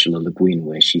line from Ursula Le Guin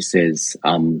where she says,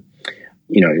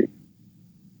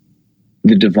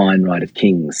 the divine right of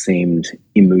kings seemed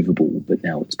immovable, but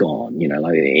now it's gone.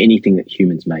 Like anything that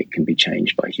humans make can be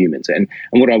changed by humans. And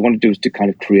what I want to do is to kind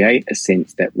of create a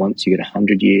sense that once you get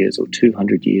 100 years or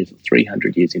 200 years or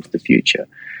 300 years into the future,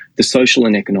 the social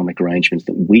and economic arrangements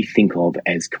that we think of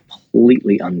as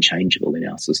completely unchangeable in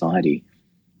our society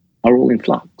are all in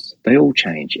flux. They all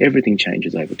change. Everything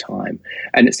changes over time.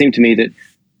 And it seemed to me that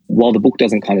while the book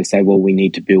doesn't kind of say, well, we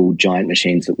need to build giant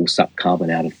machines that will suck carbon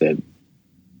out of the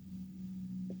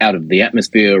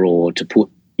atmosphere or to put,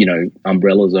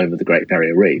 umbrellas over the Great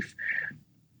Barrier Reef,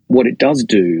 what it does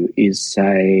do is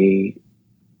say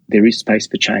there is space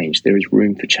for change. There is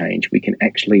room for change. We can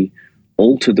actually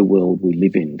alter the world we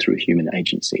live in through human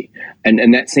agency.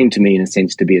 And that seemed to me, in a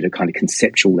sense, to be at a kind of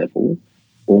conceptual level,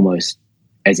 almost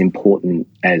as important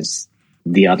as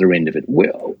the other end of it.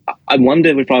 Well, I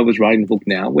wonder if I was writing the book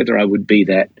now, whether I would be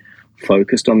that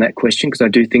focused on that question, because I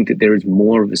do think that there is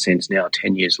more of a sense now,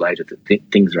 10 years later, that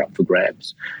things are up for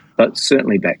grabs. But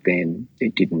certainly back then,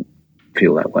 it didn't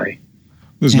feel that way.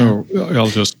 I'll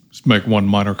just make one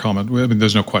minor comment. I mean,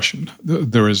 there's no question.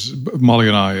 Molly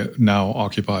and I now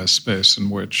occupy a space in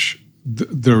which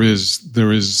there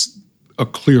is a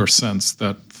clear sense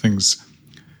that things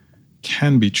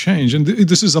can be changed. And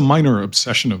this is a minor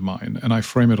obsession of mine, and I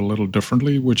frame it a little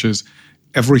differently, which is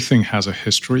everything has a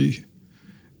history,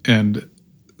 and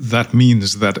that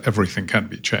means that everything can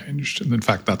be changed. And in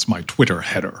fact, that's my Twitter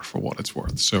header for what it's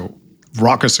worth. So,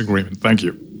 raucous agreement. Thank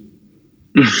you.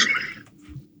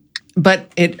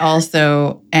 But it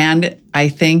also, and I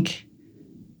think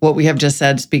what we have just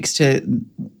said speaks to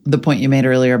the point you made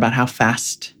earlier about how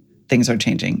fast things are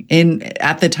changing.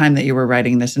 At the time that you were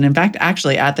writing this, and in fact,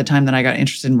 actually at the time that I got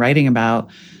interested in writing about,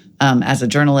 as a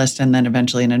journalist and then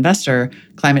eventually an investor,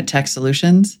 climate tech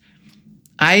solutions,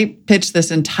 I pitched this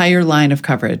entire line of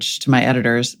coverage to my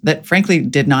editors that frankly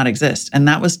did not exist. And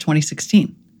that was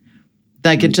 2016.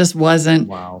 Like it just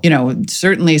wasn't,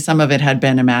 certainly some of it had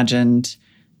been imagined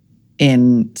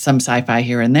in some sci-fi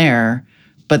here and there,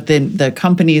 but then the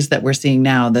companies that we're seeing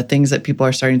now, the things that people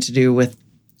are starting to do with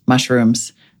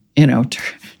mushrooms,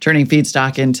 turning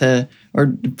feedstock into,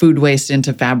 or food waste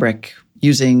into fabric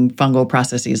using fungal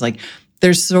processes, like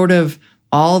there's sort of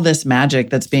all this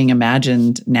magic that's being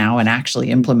imagined now and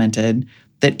actually implemented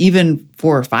that even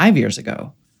 4 or 5 years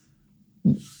ago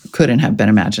couldn't have been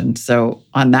imagined. So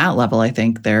on that level, I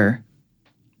think there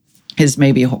is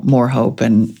maybe more hope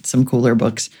and some cooler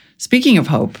books. Speaking of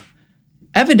hope,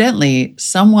 evidently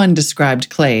someone described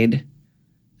Clade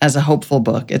as a hopeful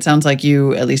book. It sounds like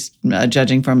you, at least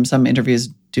judging from some interviews,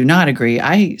 do not agree.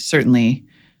 I certainly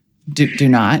do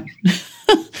not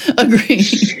agree.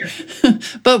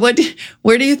 But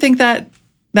where do you think that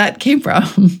came from?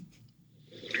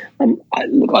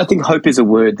 I think hope is a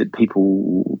word that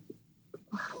people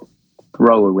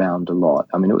throw around a lot.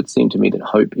 I mean, it would seem to me that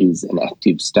hope is an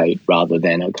active state rather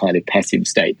than a kind of passive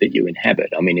state that you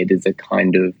inhabit. I mean, it is a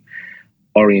kind of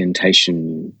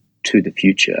orientation to the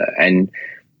future. And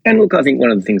look, I think one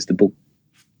of the things the book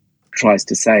tries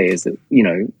to say is that,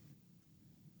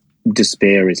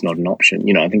 despair is not an option.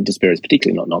 I think despair is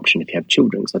particularly not an option if you have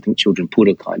children, because I think children put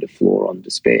a kind of floor on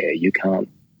despair. You can't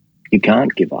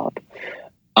give up.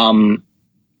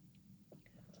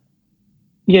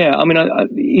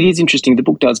 It is interesting. The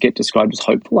book does get described as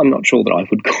hopeful. I'm not sure that I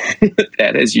would call it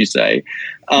that, as you say.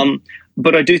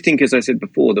 But I do think, as I said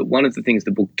before, that one of the things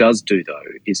the book does do, though,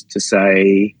 is to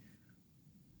say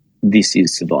this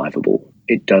is survivable.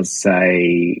 It does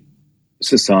say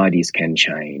societies can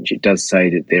change. It does say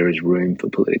that there is room for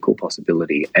political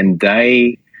possibility. And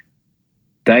they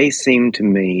seem to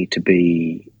me to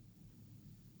be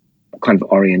kind of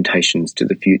orientations to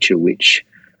the future which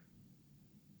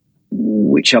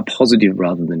are positive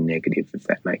rather than negative, if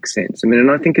that makes sense. I mean,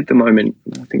 and I think at the moment,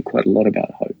 I think quite a lot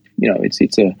about hope.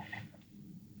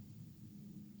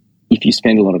 If you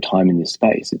spend a lot of time in this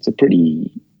space, it's a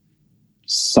pretty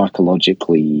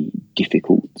psychologically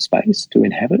difficult space to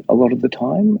inhabit a lot of the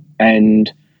time.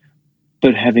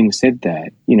 But having said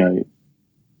that,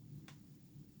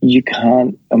 you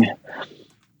can't,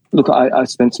 look, I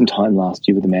spent some time last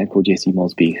year with a man called Jesse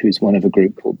Mosby, who's one of a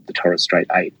group called the Torres Strait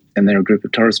Eight. And they're a group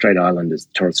of Torres Strait Islanders.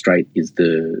 Torres Strait is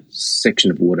the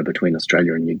section of water between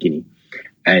Australia and New Guinea.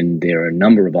 And there are a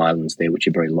number of islands there which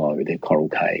are very low. They're coral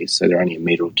cays, so they're only 1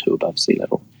 metre or 2 above sea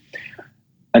level.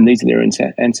 And these are their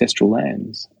ancestral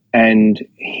lands. And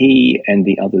he and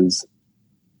the others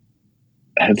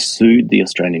have sued the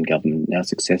Australian government now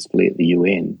successfully at the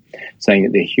UN, saying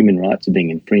that their human rights are being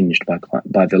infringed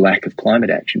by the lack of climate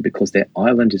action because their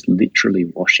island is literally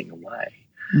washing away.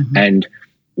 Mm-hmm. And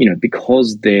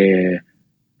because their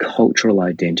cultural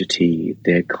identity,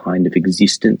 their kind of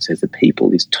existence as a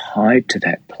people is tied to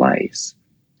that place.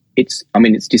 It's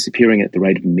disappearing at the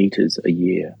rate of meters a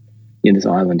year. This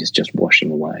island is just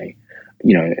washing away.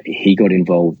 He got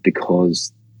involved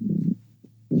because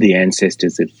the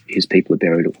ancestors of his people are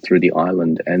buried all through the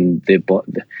island, and they're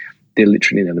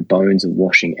literally the bones are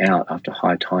washing out after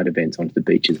high tide events onto the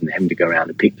beaches, and they're having to go around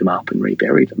and pick them up and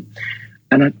rebury them.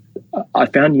 And I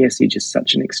found Jesse just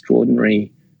such an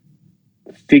extraordinary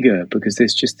figure, because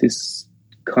there's just this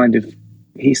kind of,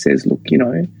 he says, look,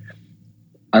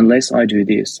 unless I do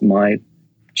this, my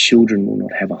children will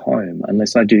not have a home.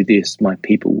 Unless I do this, my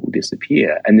people will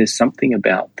disappear. And there's something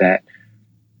about that,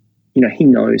 he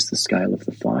knows the scale of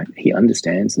the fight. He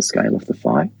understands the scale of the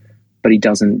fight, but he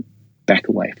doesn't back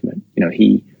away from it.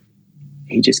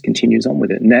 He just continues on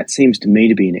with it. And that seems to me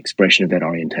to be an expression of that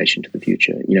orientation to the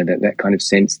future, that kind of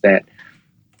sense that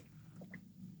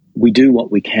we do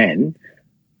what we can,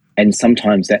 and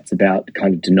sometimes that's about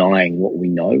kind of denying what we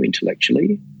know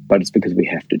intellectually, but it's because we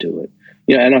have to do it.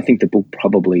 And I think the book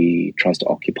probably tries to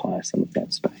occupy some of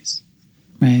that space.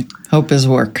 Right. Hope is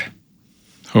work.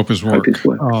 Hope is work.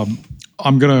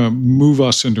 I'm going to move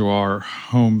us into our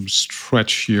home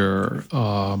stretch here,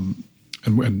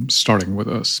 and starting with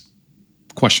us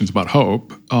questions about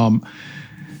hope.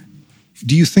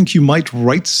 Do you think you might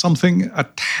write something a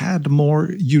tad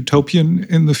more utopian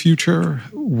in the future,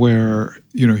 where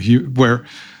where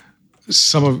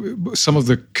some of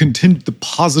the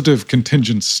positive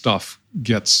contingent stuff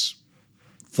gets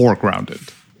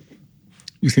foregrounded?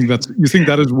 You think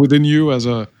that is within you as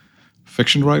a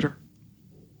fiction writer?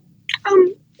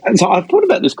 And so I've thought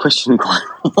about this question quite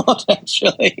a lot,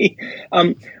 actually,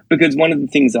 because one of the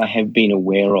things I have been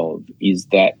aware of is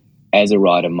that as a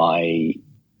writer,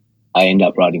 I end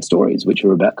up writing stories which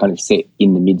are about kind of set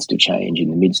in the midst of change, in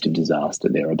the midst of disaster.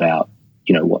 They're about,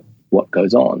 what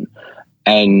goes on.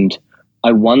 And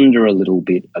I wonder a little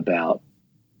bit about,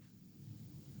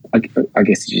 I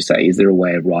guess, as you say, is there a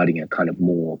way of writing a kind of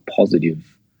more positive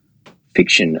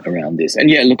fiction around this? And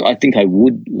yeah, look, I think I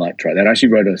would like to try that. I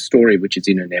actually wrote a story which is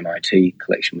in an MIT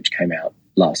collection which came out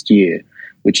last year,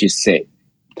 which is set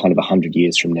kind of 100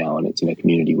 years from now, and it's in a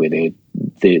community where they're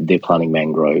planting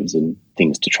mangroves and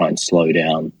things to try and slow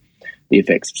down the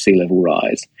effects of sea level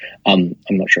rise. I'm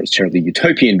not sure it's terribly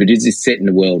utopian, but it is set in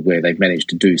a world where they've managed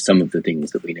to do some of the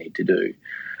things that we need to do.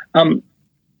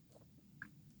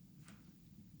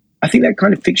 I think that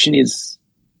kind of fiction is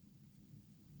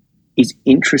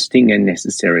interesting and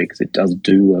necessary because it does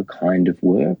do a kind of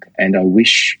work, and I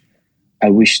wish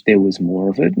there was more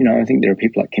of it. I think there are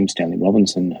people like Kim Stanley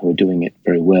Robinson who are doing it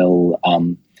very well.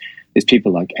 There's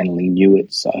people like Annalee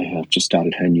Newitz who have just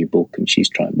started her new book, and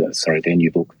their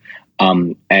new book,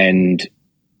 and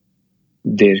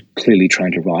they're clearly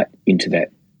trying to write into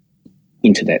that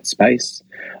space.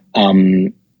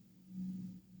 And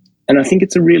I think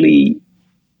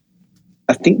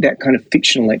I think that kind of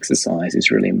fictional exercise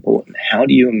is really important. How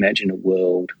do you imagine a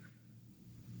world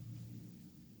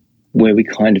where we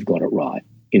kind of got it right?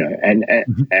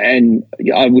 And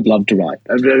I would love to write.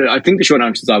 I think the short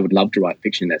answer is I would love to write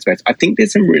fiction in that space. I think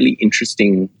there's some really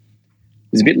interesting,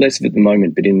 there's a bit less of it at the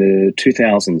moment, but in the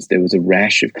 2000s, there was a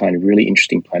rash of kind of really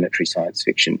interesting planetary science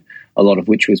fiction, a lot of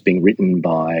which was being written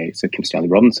by, so Kim Stanley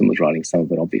Robinson was writing some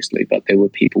of it, obviously, but there were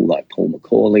people like Paul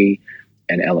McCauley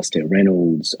and Alastair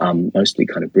Reynolds, mostly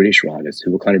kind of British writers,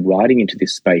 who were kind of writing into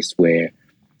this space where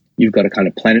you've got a kind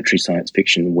of planetary science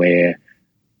fiction where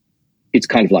it's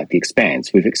kind of like The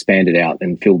Expanse. We've expanded out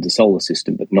and filled the solar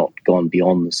system, but not gone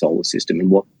beyond the solar system. And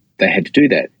what they had to do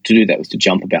that was to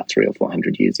jump about 300 or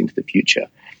 400 years into the future.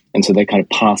 And so they kind of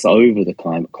pass over the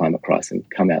climate crisis and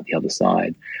come out the other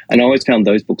side. And I always found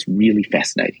those books really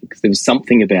fascinating because there was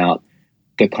something about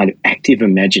the kind of active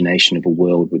imagination of a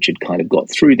world which had kind of got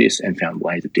through this and found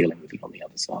ways of dealing with it on the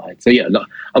other side. So yeah, look,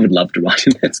 I would love to write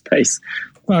in that space.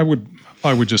 I would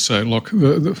just say, look,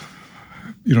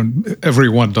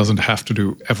 everyone doesn't have to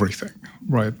do everything,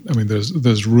 right? I mean,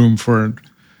 there's room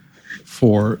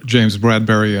for James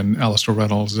Bradbury and Alastair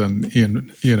Reynolds and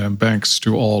Ian M. Banks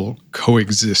to all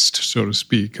coexist, so to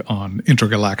speak, on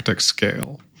intergalactic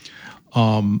scale.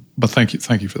 But thank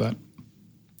you for that.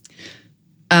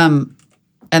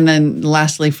 And then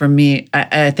lastly from me,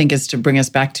 I think is to bring us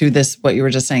back to this, what you were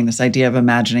just saying, this idea of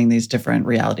imagining these different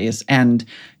realities. And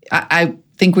I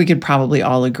think we could probably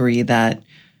all agree that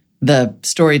the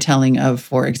storytelling of,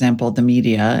 for example, the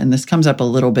media, and this comes up a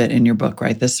little bit in your book,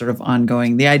 right? This sort of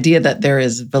ongoing, the idea that there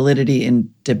is validity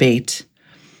in debate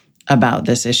about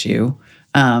this issue,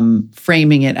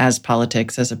 framing it as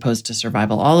politics as opposed to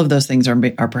survival. All of those things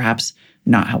are perhaps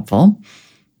not helpful.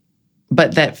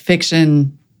 but that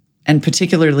fiction, and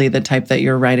particularly the type that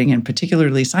you're writing, and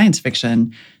particularly science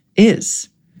fiction, is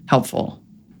helpful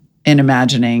in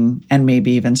imagining and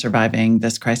maybe even surviving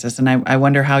this crisis. And I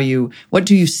wonder what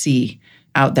do you see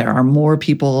out there? Are more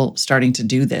people starting to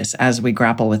do this as we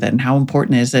grapple with it? And how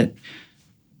important is it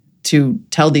to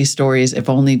tell these stories, if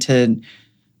only to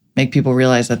make people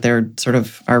realize that they're sort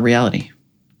of our reality?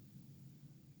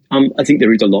 I think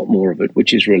there is a lot more of it,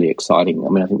 which is really exciting. I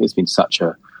mean, I think there's been such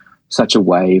a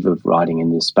wave of writing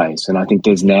in this space. And I think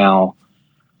there's now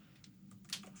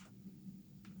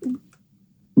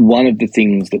one of the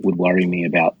things that would worry me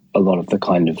about a lot of the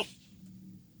kind of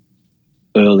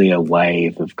earlier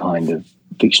wave of kind of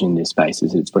fiction in this space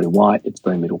is it's very white, it's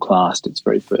very middle class, it's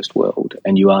very first world.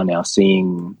 And you are now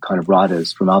seeing kind of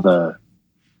writers from other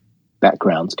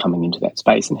backgrounds coming into that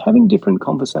space and having different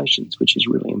conversations, which is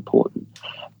really important.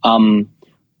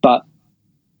 But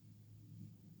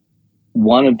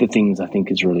one of the things I think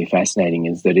is really fascinating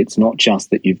is that it's not just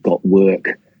that you've got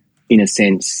work, in a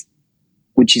sense,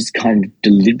 which is kind of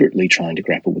deliberately trying to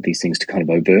grapple with these things, to kind of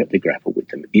overtly grapple with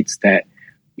them. It's that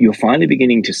you're finally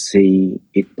beginning to see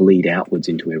it bleed outwards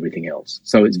into everything else.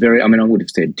 So it's I would have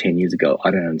said 10 years ago,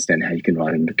 I don't understand how you can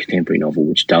write a contemporary novel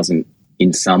which doesn't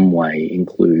in some way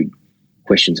include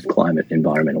questions of climate and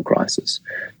environmental crisis.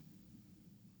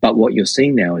 But what you're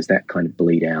seeing now is that kind of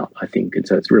bleed out, I think. And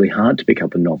so it's really hard to pick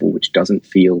up a novel which doesn't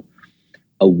feel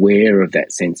aware of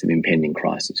that sense of impending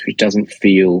crisis, which doesn't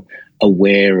feel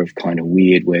aware of kind of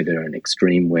weird weather and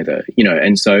extreme weather,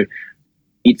 And so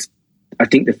I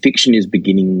think the fiction is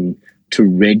beginning to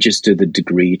register the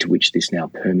degree to which this now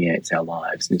permeates our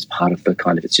lives. And it's part of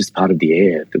it's just part of the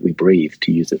air that we breathe,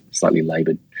 to use a slightly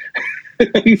laboured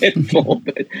metaphor.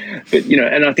 But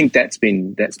and I think that's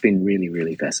been really,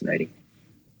 really fascinating.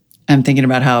 I'm thinking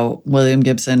about how William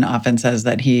Gibson often says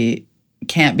that he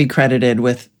can't be credited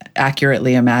with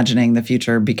accurately imagining the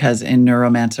future because in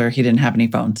Neuromancer he didn't have any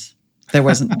phones. There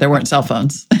weren't cell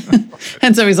phones,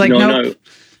 and so he's like, no,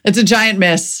 it's a giant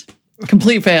miss,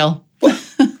 complete fail.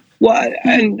 Well,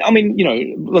 and I mean,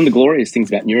 one of the glorious things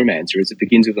about Neuromancer is it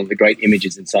begins with one of the great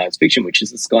images in science fiction, which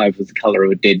is the sky with the colour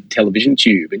of a dead television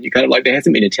tube, and you're kind of like, there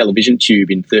hasn't been a television tube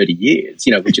in 30 years,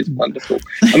 which is wonderful.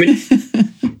 I mean.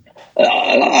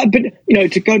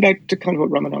 But to go back to kind of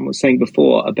what Ramadan was saying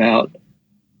before about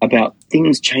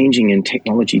things changing and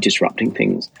technology disrupting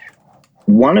things,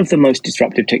 one of the most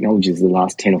disruptive technologies of the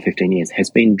last 10 or 15 years has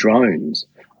been drones.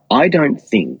 I don't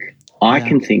think I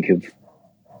can think of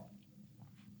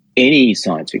any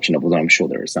science fiction novel, I'm sure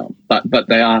there are some, but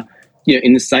they are,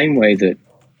 in the same way that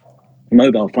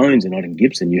mobile phones are not in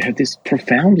Gibson, you have this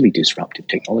profoundly disruptive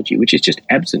technology which is just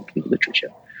absent from the literature,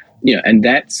 and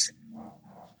that's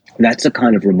a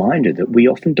kind of reminder that we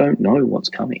often don't know what's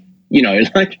coming.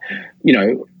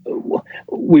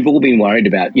 We've all been worried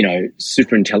about,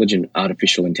 super intelligent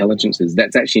artificial intelligences.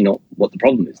 That's actually not what the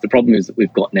problem is. The problem is that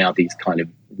we've got now these kind of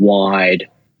wide,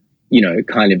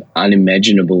 kind of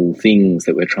unimaginable things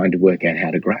that we're trying to work out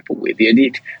how to grapple with.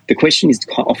 The question is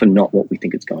quite often not what we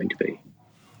think it's going to be.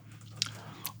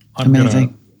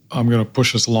 Amazing. I'm going to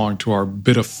push us along to our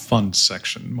bit of fun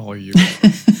section. Molly, you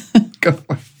go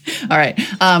for it. All right.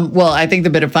 Well, I think the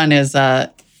bit of fun is,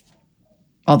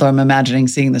 although I'm imagining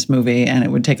seeing this movie and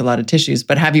it would take a lot of tissues,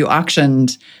 but have you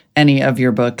auctioned any of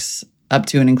your books up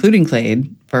to and including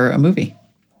Clade for a movie?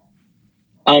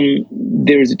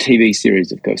 There is a TV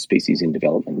series of Ghost Species in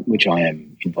development, which I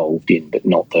am involved in, but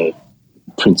not the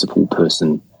principal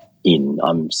person in.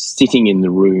 I'm sitting in the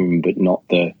room, but I'm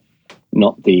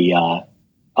not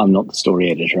the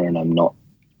story editor and I'm not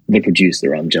the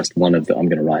producer. I'm just I'm going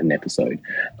to write an episode.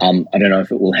 I don't know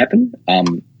if it will happen,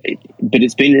 but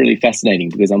it's been really fascinating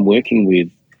because I'm working with,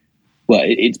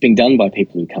 it's been done by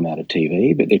people who come out of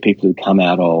TV, but they're people who come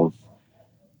out of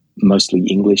mostly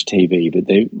English TV, but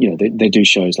they do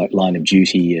shows like Line of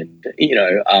Duty and,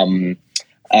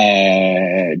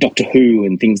 Doctor Who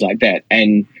and things like that.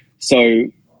 And so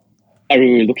I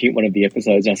remember looking at one of the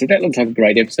episodes and I said, that looks like a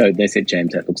great episode. And they said,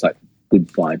 James, that looks like good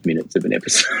 5 minutes of an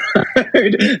episode.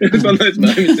 It was one of those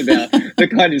moments about the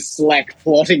kind of slack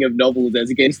plotting of novels as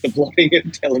against the plotting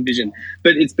of television.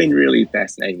 But it's been really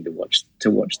fascinating to watch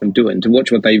them do it and to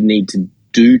watch what they need to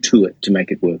do to it to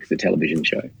make it work as a television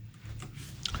show.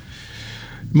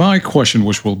 My question,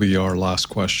 which will be our last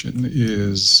question,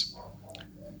 is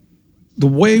the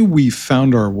way we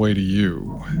found our way to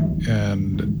you,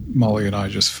 and Molly and I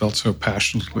just felt so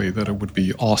passionately that it would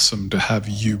be awesome to have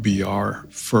you be our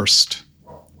first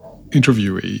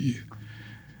interviewee,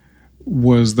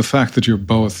 was the fact that you're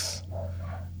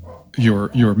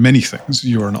many things.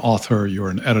 You're an author, you're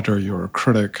an editor, you're a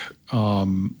critic,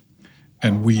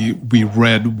 and we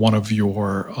read one of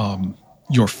your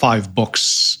 5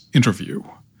 books interview,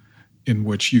 in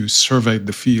which you surveyed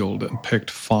the field and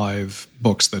picked 5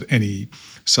 books that any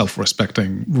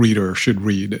self-respecting reader should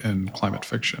read in climate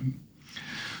fiction.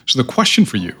 So the question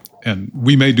for you, and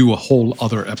we may do a whole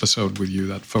other episode with you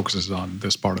that focuses on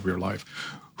this part of your life,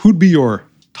 who'd be your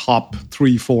top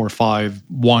 3, 4, 5,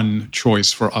 1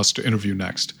 choice for us to interview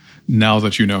next, now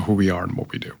that you know who we are and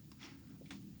what we do?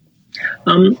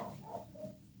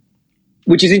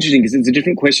 Which is interesting, because it's a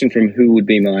different question from who would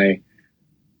be my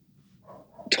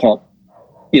top.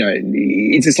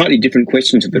 It's a slightly different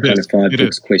question to the kind of 5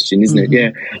 books question, isn't it?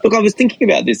 Yeah. Look, I was thinking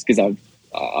about this because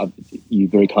you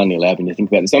very kindly allowed me to think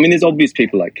about this. I mean, there's obvious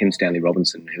people like Kim Stanley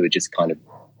Robinson who are just kind of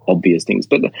obvious things.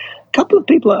 But a couple of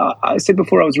people, I said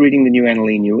before, I was reading the new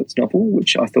Annalee Newitt's novel,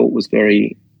 which I thought was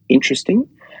very interesting.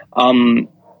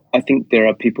 I think there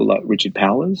are people like Richard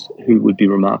Powers who would be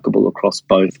remarkable across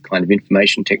both kind of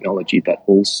information technology, but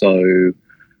also,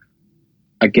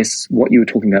 I guess, what you were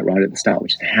talking about right at the start,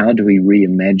 which is how do we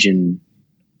reimagine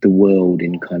the world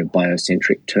in kind of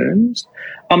biocentric terms.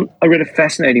 I read a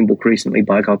fascinating book recently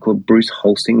by a guy called Bruce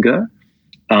Holsinger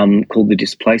called The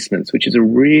Displacements, which is a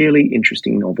really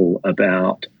interesting novel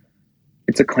about,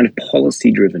 it's a kind of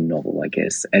policy-driven novel, I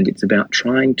guess, and it's about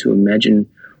trying to imagine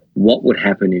what would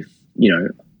happen if,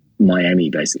 Miami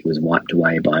basically was wiped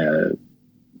away by a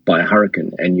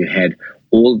hurricane, and you had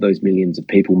all of those millions of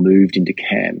people moved into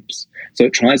camps. So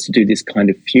it tries to do this kind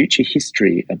of future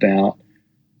history about,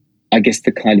 I guess,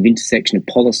 the kind of intersection of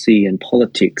policy and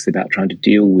politics about trying to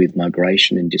deal with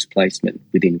migration and displacement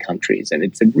within countries. And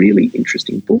it's a really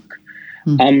interesting book.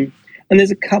 And there's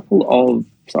a couple of,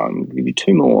 so I'm going to give you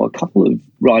 2 more, a couple of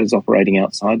writers operating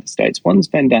outside the States. One's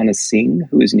Vandana Singh,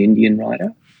 who is an Indian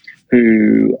writer,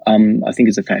 who I think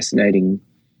is a fascinating,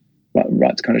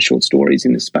 writes kind of short stories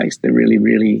in the space. They're really,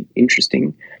 really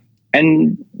interesting.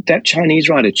 And that Chinese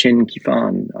writer, Chen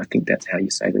Qifan, I think that's how you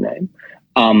say the name,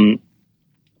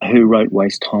 who wrote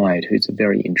Waste Tide, who's a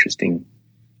very interesting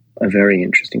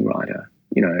writer,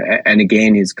 and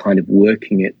again is kind of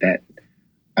working at that,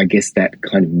 I guess, that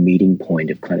kind of meeting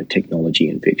point of kind of technology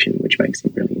and fiction, which makes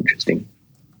it really interesting.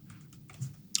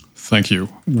 Thank you.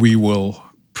 We will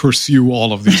pursue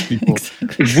all of these people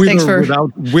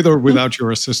with or without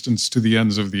your assistance to the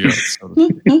ends of the earth. So to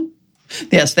speak.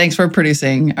 Yes, thanks for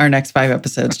producing our next 5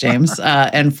 episodes, James,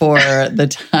 and for the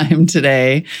time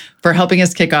today, for helping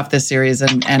us kick off this series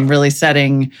and really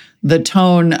setting the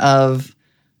tone of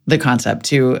the concept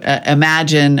to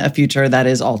imagine a future that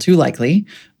is all too likely,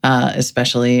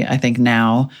 especially, I think,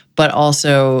 now, but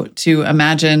also to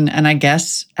imagine, and I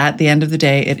guess at the end of the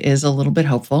day, it is a little bit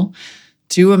hopeful,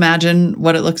 to imagine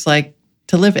what it looks like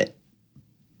to live it.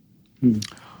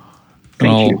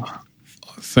 Thank you.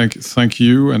 Thank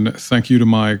you, and thank you to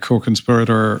my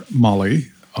co-conspirator,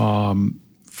 Molly,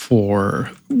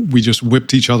 we just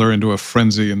whipped each other into a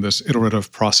frenzy in this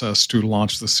iterative process to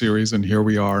launch the series, and here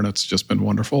we are, and it's just been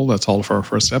wonderful. That's all for our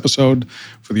first episode.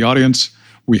 For the audience,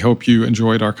 we hope you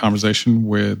enjoyed our conversation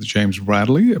with James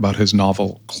Bradley about his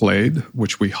novel Clade,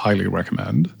 which we highly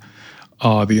recommend.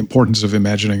 The importance of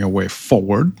imagining a way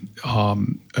forward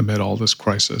amid all this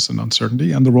crisis and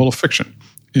uncertainty, and the role of fiction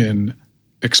in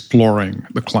exploring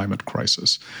the climate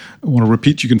crisis. I want to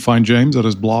repeat, you can find James at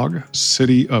his blog,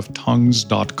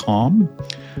 cityoftongues.com.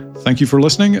 Thank you for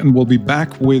listening, and we'll be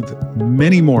back with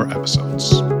many more episodes.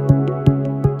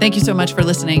 Thank you so much for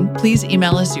listening. Please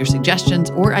email us your suggestions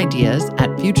or ideas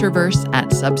at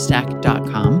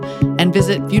futureverse@substack.com and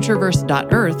visit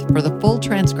futureverse.earth for the full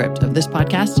transcript of this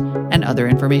podcast and other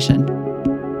information.